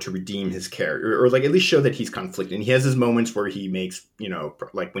legwork to redeem his character, or like at least show that he's conflicted. And he has his moments where he makes,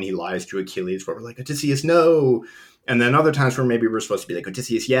 like when he lies to Achilles, where we're like, Odysseus, no. And then other times where maybe we're supposed to be like,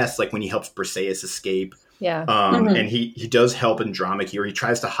 Odysseus, yes, like when he helps Briseis escape. Yeah. And he does help Andromache, or he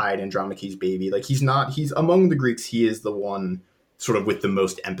tries to hide Andromache's baby. Like he's among the Greeks, he is the one sort of with the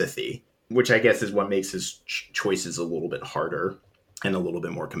most empathy, which I guess is what makes his choices a little bit harder and a little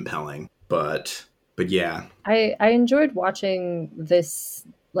bit more compelling. But yeah. I enjoyed watching this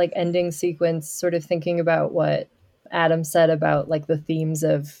like ending sequence, sort of thinking about what Adam said about like the themes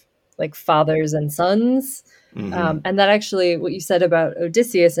of like fathers and sons. And that actually what you said about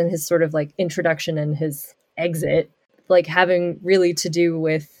Odysseus and his sort of like introduction and his exit, like having really to do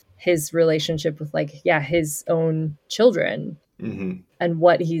with his relationship with like, his own children and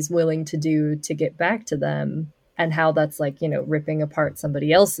what he's willing to do to get back to them. And how that's like, ripping apart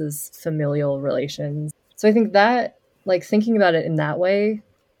somebody else's familial relations. So I think that, like, thinking about it in that way,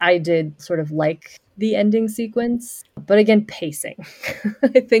 I did sort of like the ending sequence. But again, pacing.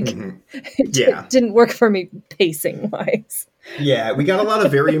 I think it didn't work for me pacing-wise. Yeah, we got a lot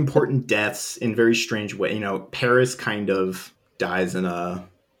of very important deaths in very strange way. Paris kind of dies in a...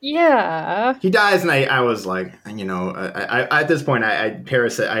 Yeah. He dies, and I was like, I at this point,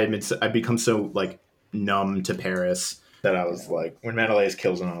 Paris, I'd become so, like, numb to Paris that I was like, when Menelaus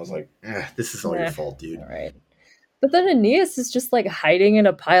kills him, I was like, this is all your fault, dude. All right. But then Aeneas is just like hiding in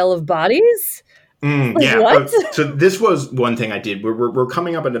a pile of bodies. What? So this was one thing I did. We're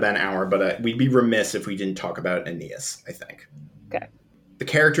coming up in about an hour, but we'd be remiss if we didn't talk about Aeneas, I think. Okay. The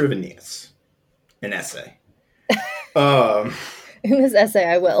character of Aeneas. An essay. In this essay,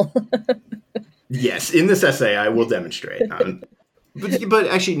 I will. Yes, in this essay, I will demonstrate. But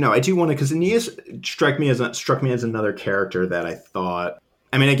actually, no, I do want to, because Aeneas struck me as another character that I thought.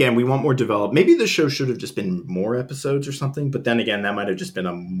 I mean, again, we want more developed. Maybe the show should have just been more episodes or something. But then again, that might have just been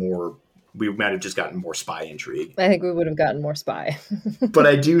we might have just gotten more spy intrigue. I think we would have gotten more spy. But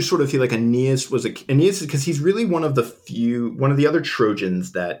I do sort of feel like Aeneas because he's really one of the other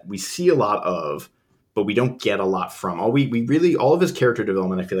Trojans that we see a lot of, but we don't get a lot from. All of his character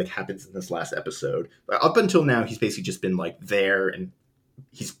development, I feel like, happens in this last episode. But up until now, he's basically just been like there, and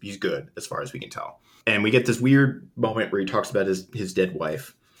he's good as far as we can tell. And we get this weird moment where he talks about his dead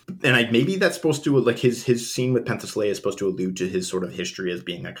wife, and maybe that's supposed to, like, his scene with Penthesilea is supposed to allude to his sort of history as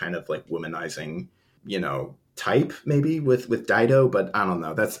being a kind of like womanizing, type, maybe with Dido, but I don't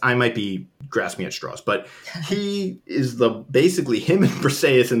know. I might be grasping at straws, but he is basically him and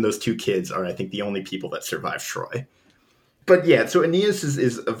Briseis and those two kids are, I think, the only people that survive Troy. But yeah, so Aeneas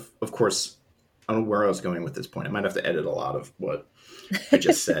is of course, I don't know where I was going with this point. I might have to edit a lot of what I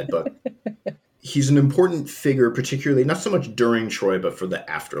just said, but he's an important figure, particularly not so much during Troy, but for the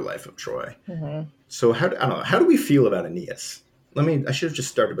afterlife of Troy. Mm-hmm. So I don't know. How do we feel about Aeneas? I should have just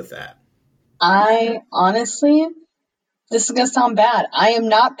started with that. I honestly, this is going to sound bad. I am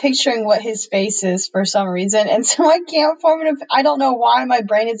not picturing what his face is for some reason. And so I can't form I don't know why my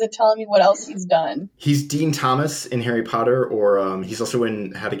brain isn't telling me what else he's done. He's Dean Thomas in Harry Potter, or he's also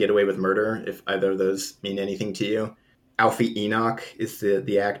in How to Get Away with Murder, if either of those mean anything to you. Alfie Enoch is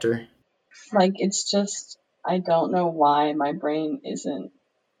the actor. Like, it's just, I don't know why my brain isn't.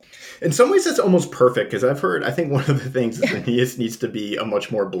 In some ways, that's almost perfect, because I think one of the things is that he needs to be a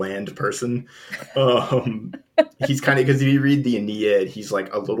much more bland person. He's kind of, because if you read the Aeneid, he's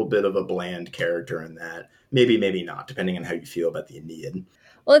like a little bit of a bland character in that. Maybe not, depending on how you feel about the Aeneid.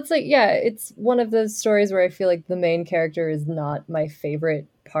 Well, it's like, yeah, it's one of those stories where I feel like the main character is not my favorite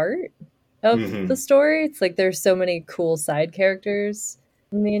part of the story. It's like there's so many cool side characters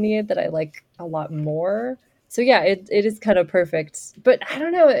in the Aeneid that I like a lot more. So yeah, it is kind of perfect. But I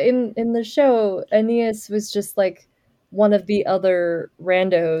don't know, in the show, Aeneas was just like one of the other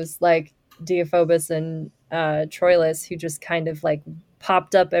randos, like Deiphobus and Troilus, who just kind of like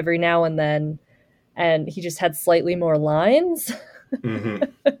popped up every now and then, and he just had slightly more lines. Mm-hmm.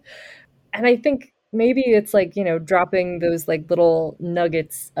 And I think maybe it's like, dropping those like little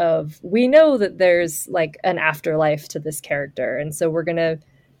nuggets of, we know that there's like an afterlife to this character, and so we're gonna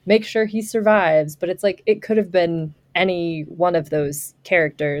make sure he survives. But it's like, it could have been any one of those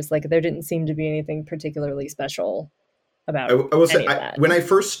characters. Like, there didn't seem to be anything particularly special about I will say, that. When I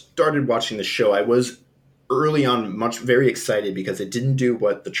first started watching the show, I was early on very excited, because it didn't do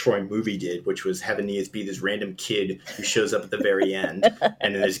what the Troy movie did, which was have Aeneas be this random kid who shows up at the very end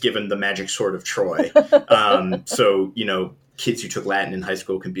and is given the magic sword of Troy. So, kids who took Latin in high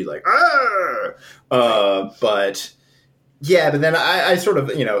school can be like, but yeah, but then I sort of,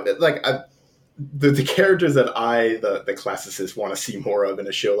 the characters that the classicists want to see more of in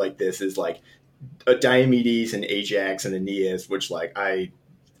a show like this is like Diomedes and Ajax and Aeneas, which like I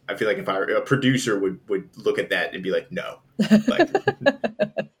feel like if a producer would look at that and be like, no, like,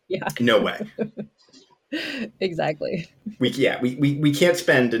 yeah, no way. Exactly. We can't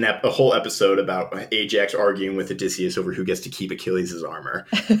spend a whole episode about Ajax arguing with Odysseus over who gets to keep Achilles' armor.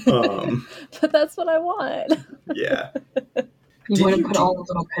 But that's what I want. Yeah. You want to put all the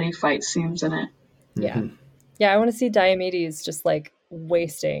little petty fight scenes in it. Yeah. Mm-hmm. Yeah, I want to see Diomedes just like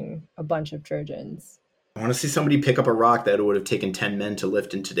wasting a bunch of Trojans. I want to see somebody pick up a rock that would have taken 10 men to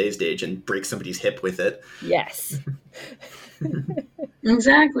lift in today's age and break somebody's hip with it. Yes.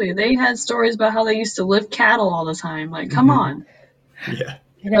 Exactly. They had stories about how they used to lift cattle all the time. Like, come on. Yeah.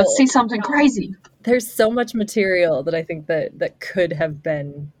 Let's see something crazy. There's so much material that I think that could have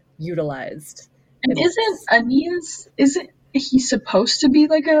been utilized. And isn't Aeneas, he supposed to be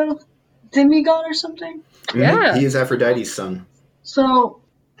like a demigod or something? Yeah. He is Aphrodite's son. So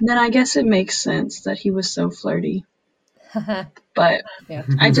then I guess it makes sense that he was so flirty. But yeah.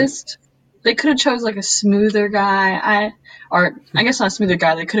 They could have chose like a smoother guy. I guess not a smoother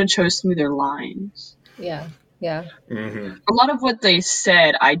guy. They could have chose smoother lines. Yeah. Yeah. Mm-hmm. A lot of what they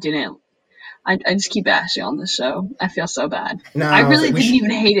said, I didn't. I just keep bashing on the show. I feel so bad. No, I really didn't even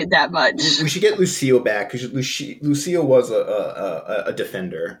hate it that much. We should get Lucille back, because Lucille was a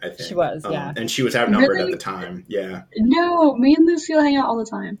defender, I think. She was, yeah. And she was outnumbered at the time. Yeah. No, me and Lucille hang out all the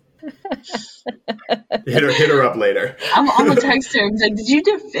time. hit her up later. I'm gonna text her and be like, did you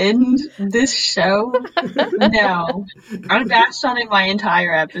defend this show? No. I bashed on it my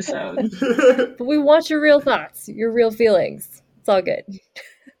entire episode. But we want your real thoughts, your real feelings. It's all good.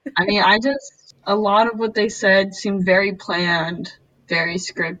 I mean, a lot of what they said seemed very planned, very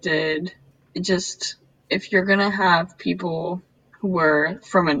scripted. It just, if you're gonna have people who were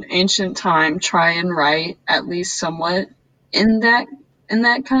from an ancient time try and write at least somewhat in that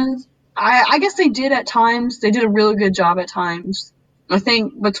kind of, I guess they did at times. They did a really good job at times. I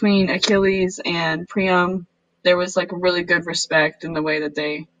think between Achilles and Priam, there was like a really good respect in the way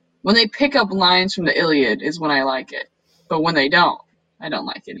that when they pick up lines from the Iliad is when I like it. But when they don't, I don't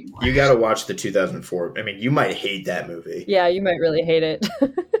like it anymore. You got to watch the 2004. I mean, you might hate that movie. Yeah, you might really hate it.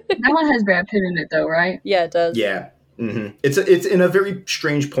 That one has Brad Pitt in it, though, right? Yeah, it does. Yeah. Mm-hmm. It's in a very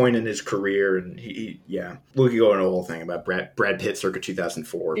strange point in his career, and we could go into a whole thing about Brad Pitt circa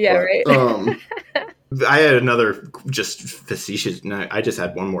 2004. Yeah, right. I had another just facetious. No, I just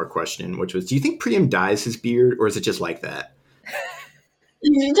had one more question, which was: do you think Priam dyes his beard, or is it just like that?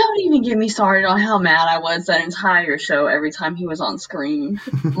 Don't even get me started on how mad I was that entire show every time he was on screen.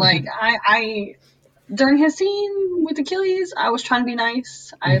 Like, I during his scene with Achilles, I was trying to be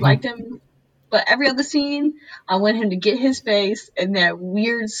nice. I liked him. But every other scene, I want him to get his face and that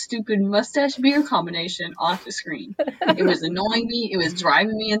weird, stupid mustache beard combination off the screen. It was annoying me. It was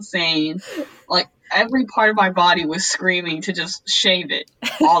driving me insane. Like, every part of my body was screaming to just shave it.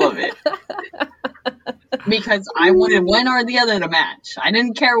 All of it. Because I wanted one or the other to match. I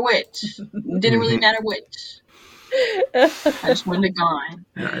didn't care which. It didn't really matter which. I just wanted it gone.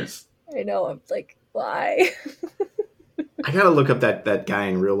 Nice. I know. I'm like, why? I gotta look up that guy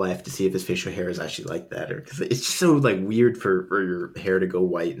in real life to see if his facial hair is actually like that, or because it's just so like weird for your hair to go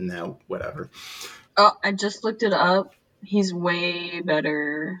white and now whatever. Oh, I just looked it up. He's way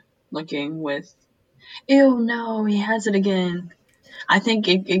better looking with. Ew, no, he has it again. I think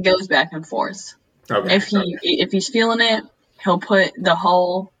it goes back and forth. Okay. If he's feeling it, he'll put the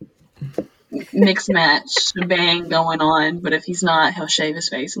whole mix match bang going on. But if he's not, he'll shave his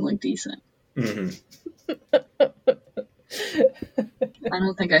face and look decent. Mm-hmm. I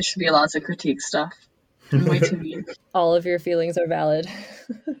don't think I should be allowed to critique stuff. I'm way too mean. All of your feelings are valid.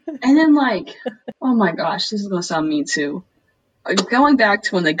 And then, like, oh my gosh, this is going to sound mean too. Going back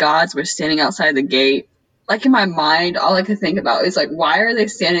to when the gods were standing outside the gate, like in my mind, all I could think about is like, why are they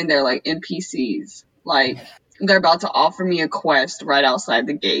standing there like NPCs? Like, they're about to offer me a quest right outside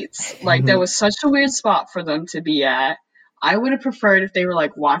the gates. Like, that was such a weird spot for them to be at. I would have preferred if they were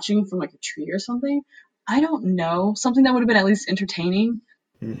like watching from like a tree or something. I don't know. Something that would have been at least entertaining.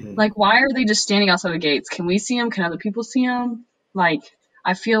 Mm-hmm. Like, why are they just standing outside the gates? Can we see them? Can other people see them? Like,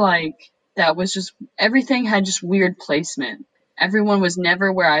 I feel like that was just, everything had just weird placement. Everyone was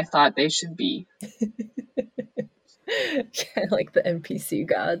never where I thought they should be. Yeah, like the NPC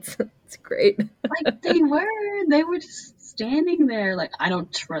gods. It's great. Like, they were just standing there. Like, I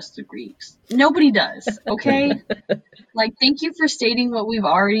don't trust the Greeks. Nobody does, okay? Like, thank you for stating what we've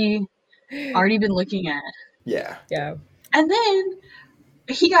already been looking at. Yeah. Yeah. And then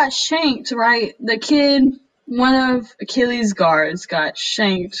he got shanked, right? The kid, one of Achilles' guards, got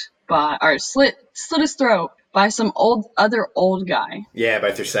shanked or slit his throat by some other old guy. Yeah,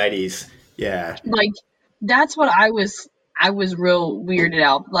 by Thersites. Yeah. Like, that's what I was real weirded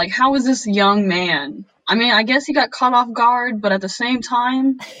out. Like, how is this young man? I mean, I guess he got caught off guard, but at the same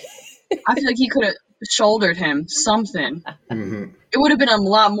time, I feel like he could have shouldered him something. Mm-hmm. It would have been a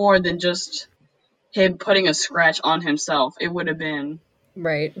lot more than just him putting a scratch on himself. It would have been.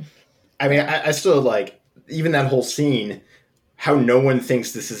 Right. I mean, I still like, even that whole scene, how no one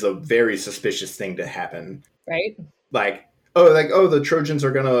thinks this is a very suspicious thing to happen. Right. Like, the Trojans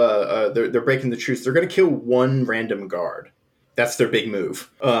are gonna, they're breaking the truce. They're gonna kill one random guard. That's their big move,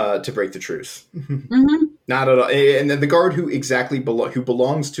 to break the truce. Mm-hmm. Not at all. And then the guard who who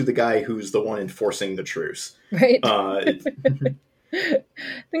belongs to the guy who's the one enforcing the truce. Right. I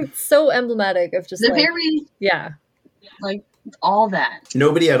think it's so emblematic of just like all that.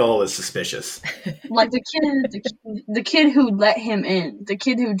 Nobody at all is suspicious. Like the kid who let him in, the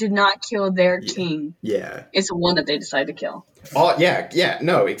kid who did not kill their king. Yeah, is the one that they decided to kill. Oh yeah,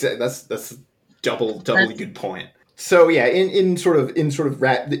 no, exactly. That's doubly good point. So yeah, in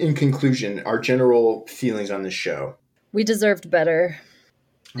conclusion, our general feelings on this show. We deserved better.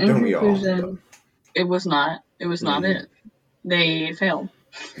 Don't we all? It was not. It was not it. They failed.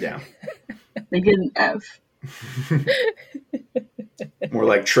 Yeah. They get an F. More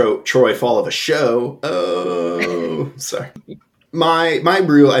like Troy Fall of a Show. Oh, sorry. My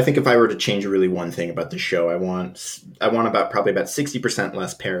real, I think if I were to change really one thing about the show, I want probably about 60%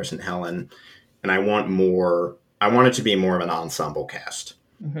 less Paris and Helen, and I want it to be more of an ensemble cast.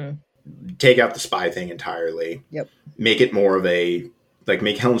 Mm-hmm. Take out the spy thing entirely. Yep. Make it more of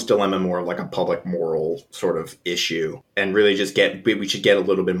make Helen's Dilemma more of like a public moral sort of issue, and really just we should get a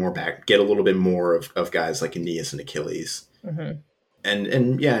little bit more of guys like Aeneas and Achilles. Mm-hmm.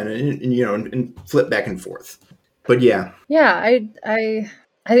 and you know, and flip back and forth. But yeah. I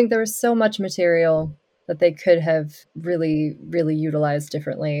think there was so much material that they could have really, really utilized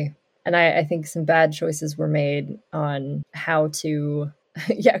differently. And I think some bad choices were made on how to,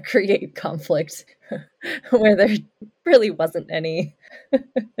 create conflict where there really wasn't any.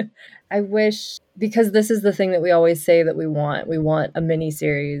 I wish, because this is the thing that we always say that we want a mini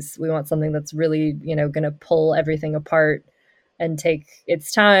series. We want something that's really, going to pull everything apart and take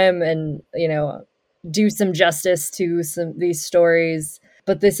its time and, do some justice to these stories.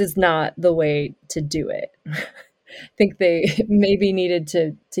 But this is not the way to do it. I think they maybe needed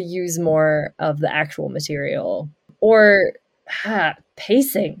to use more of the actual material, or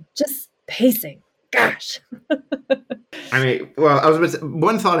pacing. Gosh. I mean, well, I was about to say,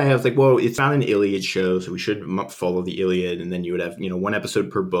 one thought I have is like, well, it's not an Iliad show, so we should follow the Iliad, and then you would have, one episode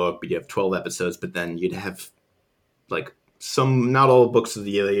per book, but you have 12 episodes, but then you'd have like not all books of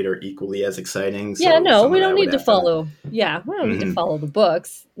the Iliad are equally as exciting. So we don't need to follow. Yeah, we don't need to follow the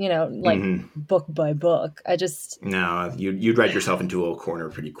books, book by book. No, you'd write yourself into a corner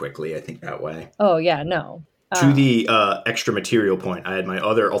pretty quickly, I think, that way. Oh, yeah, no. To the extra material point, I had my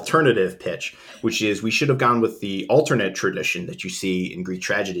other alternative pitch, which is we should have gone with the alternate tradition that you see in Greek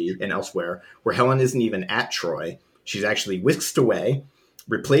tragedy and elsewhere, where Helen isn't even at Troy. She's actually whisked away,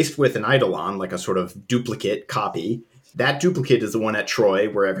 replaced with an eidolon, like a sort of duplicate copy. That duplicate is the one at Troy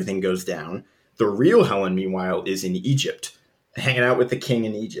where everything goes down. The real Helen, meanwhile, is in Egypt, hanging out with the king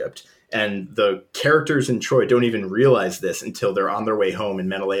in Egypt. And the characters in Troy don't even realize this until they're on their way home and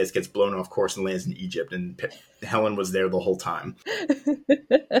Menelaus gets blown off course and lands in Egypt. And Helen was there the whole time.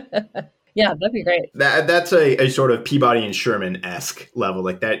 Yeah, that'd be great. That's a sort of Peabody and Sherman-esque level.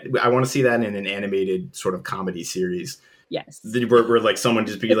 Like that, I want to see that in an animated sort of comedy series. Yes. Where like someone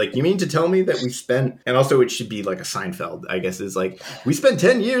just be like, you mean to tell me that we spent, and also it should be like a Seinfeld, I guess, is like, we spent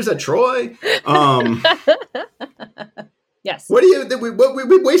 10 years at Troy. Yes. What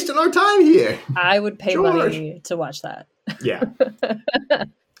we're wasting our time here. I would pay money to watch that. Yeah.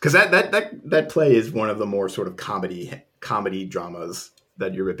 Because that play is one of the more sort of comedy dramas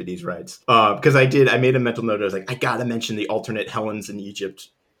that Euripides writes. Because I made a mental note. I was like, I gotta mention the alternate Helens in Egypt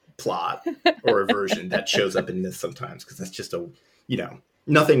plot or a version that shows up in this sometimes, because that's just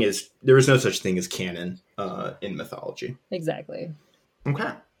there is no such thing as canon in mythology. Exactly.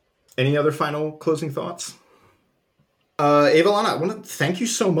 Okay. Any other final closing thoughts? Evelyn, I want to thank you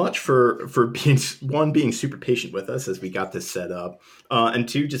so much for being super patient with us as we got this set up, and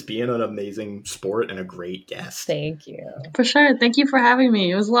two, just being an amazing sport and a great guest. Thank you. For sure. Thank you for having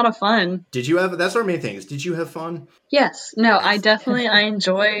me. It was a lot of fun. That's our main thing. Did you have fun? Yes. No, I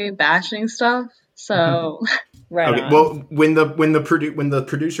enjoy bashing stuff. So right. Okay. On. Well, when the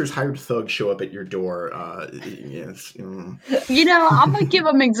producers hired thugs show up at your door, yes. I'm gonna give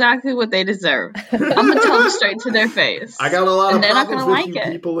them exactly what they deserve. I'm gonna tell them straight to their face. I got a lot of problems with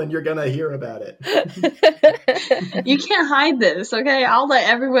you people, and you're gonna hear about it. You can't hide this, okay? I'll let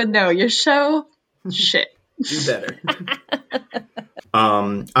everyone know. Your show, shit. Do better.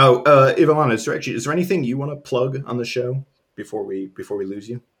 Ivana, is there anything you want to plug on the show before we lose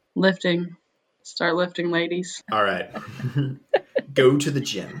you? Lifting. Start lifting, ladies. All right. Go to the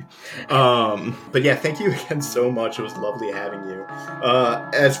gym. But yeah, thank you again so much. It was lovely having you.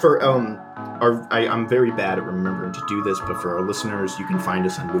 As for I'm very bad at remembering to do this, but for our listeners, you can find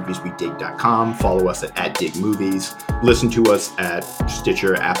us on movieswedik.com. Follow us at @digmovies. Listen to us at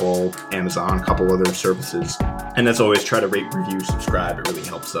Stitcher, Apple, Amazon, a couple other services. And as always, try to rate, review, subscribe. It really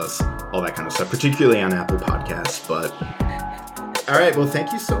helps us. All that kind of stuff, particularly on Apple Podcasts. But all right, well,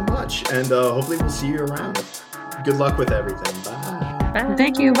 thank you so much, and hopefully we'll see you around. Good luck with everything. Bye. Bye.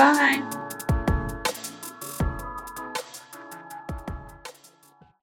 Thank you. Bye.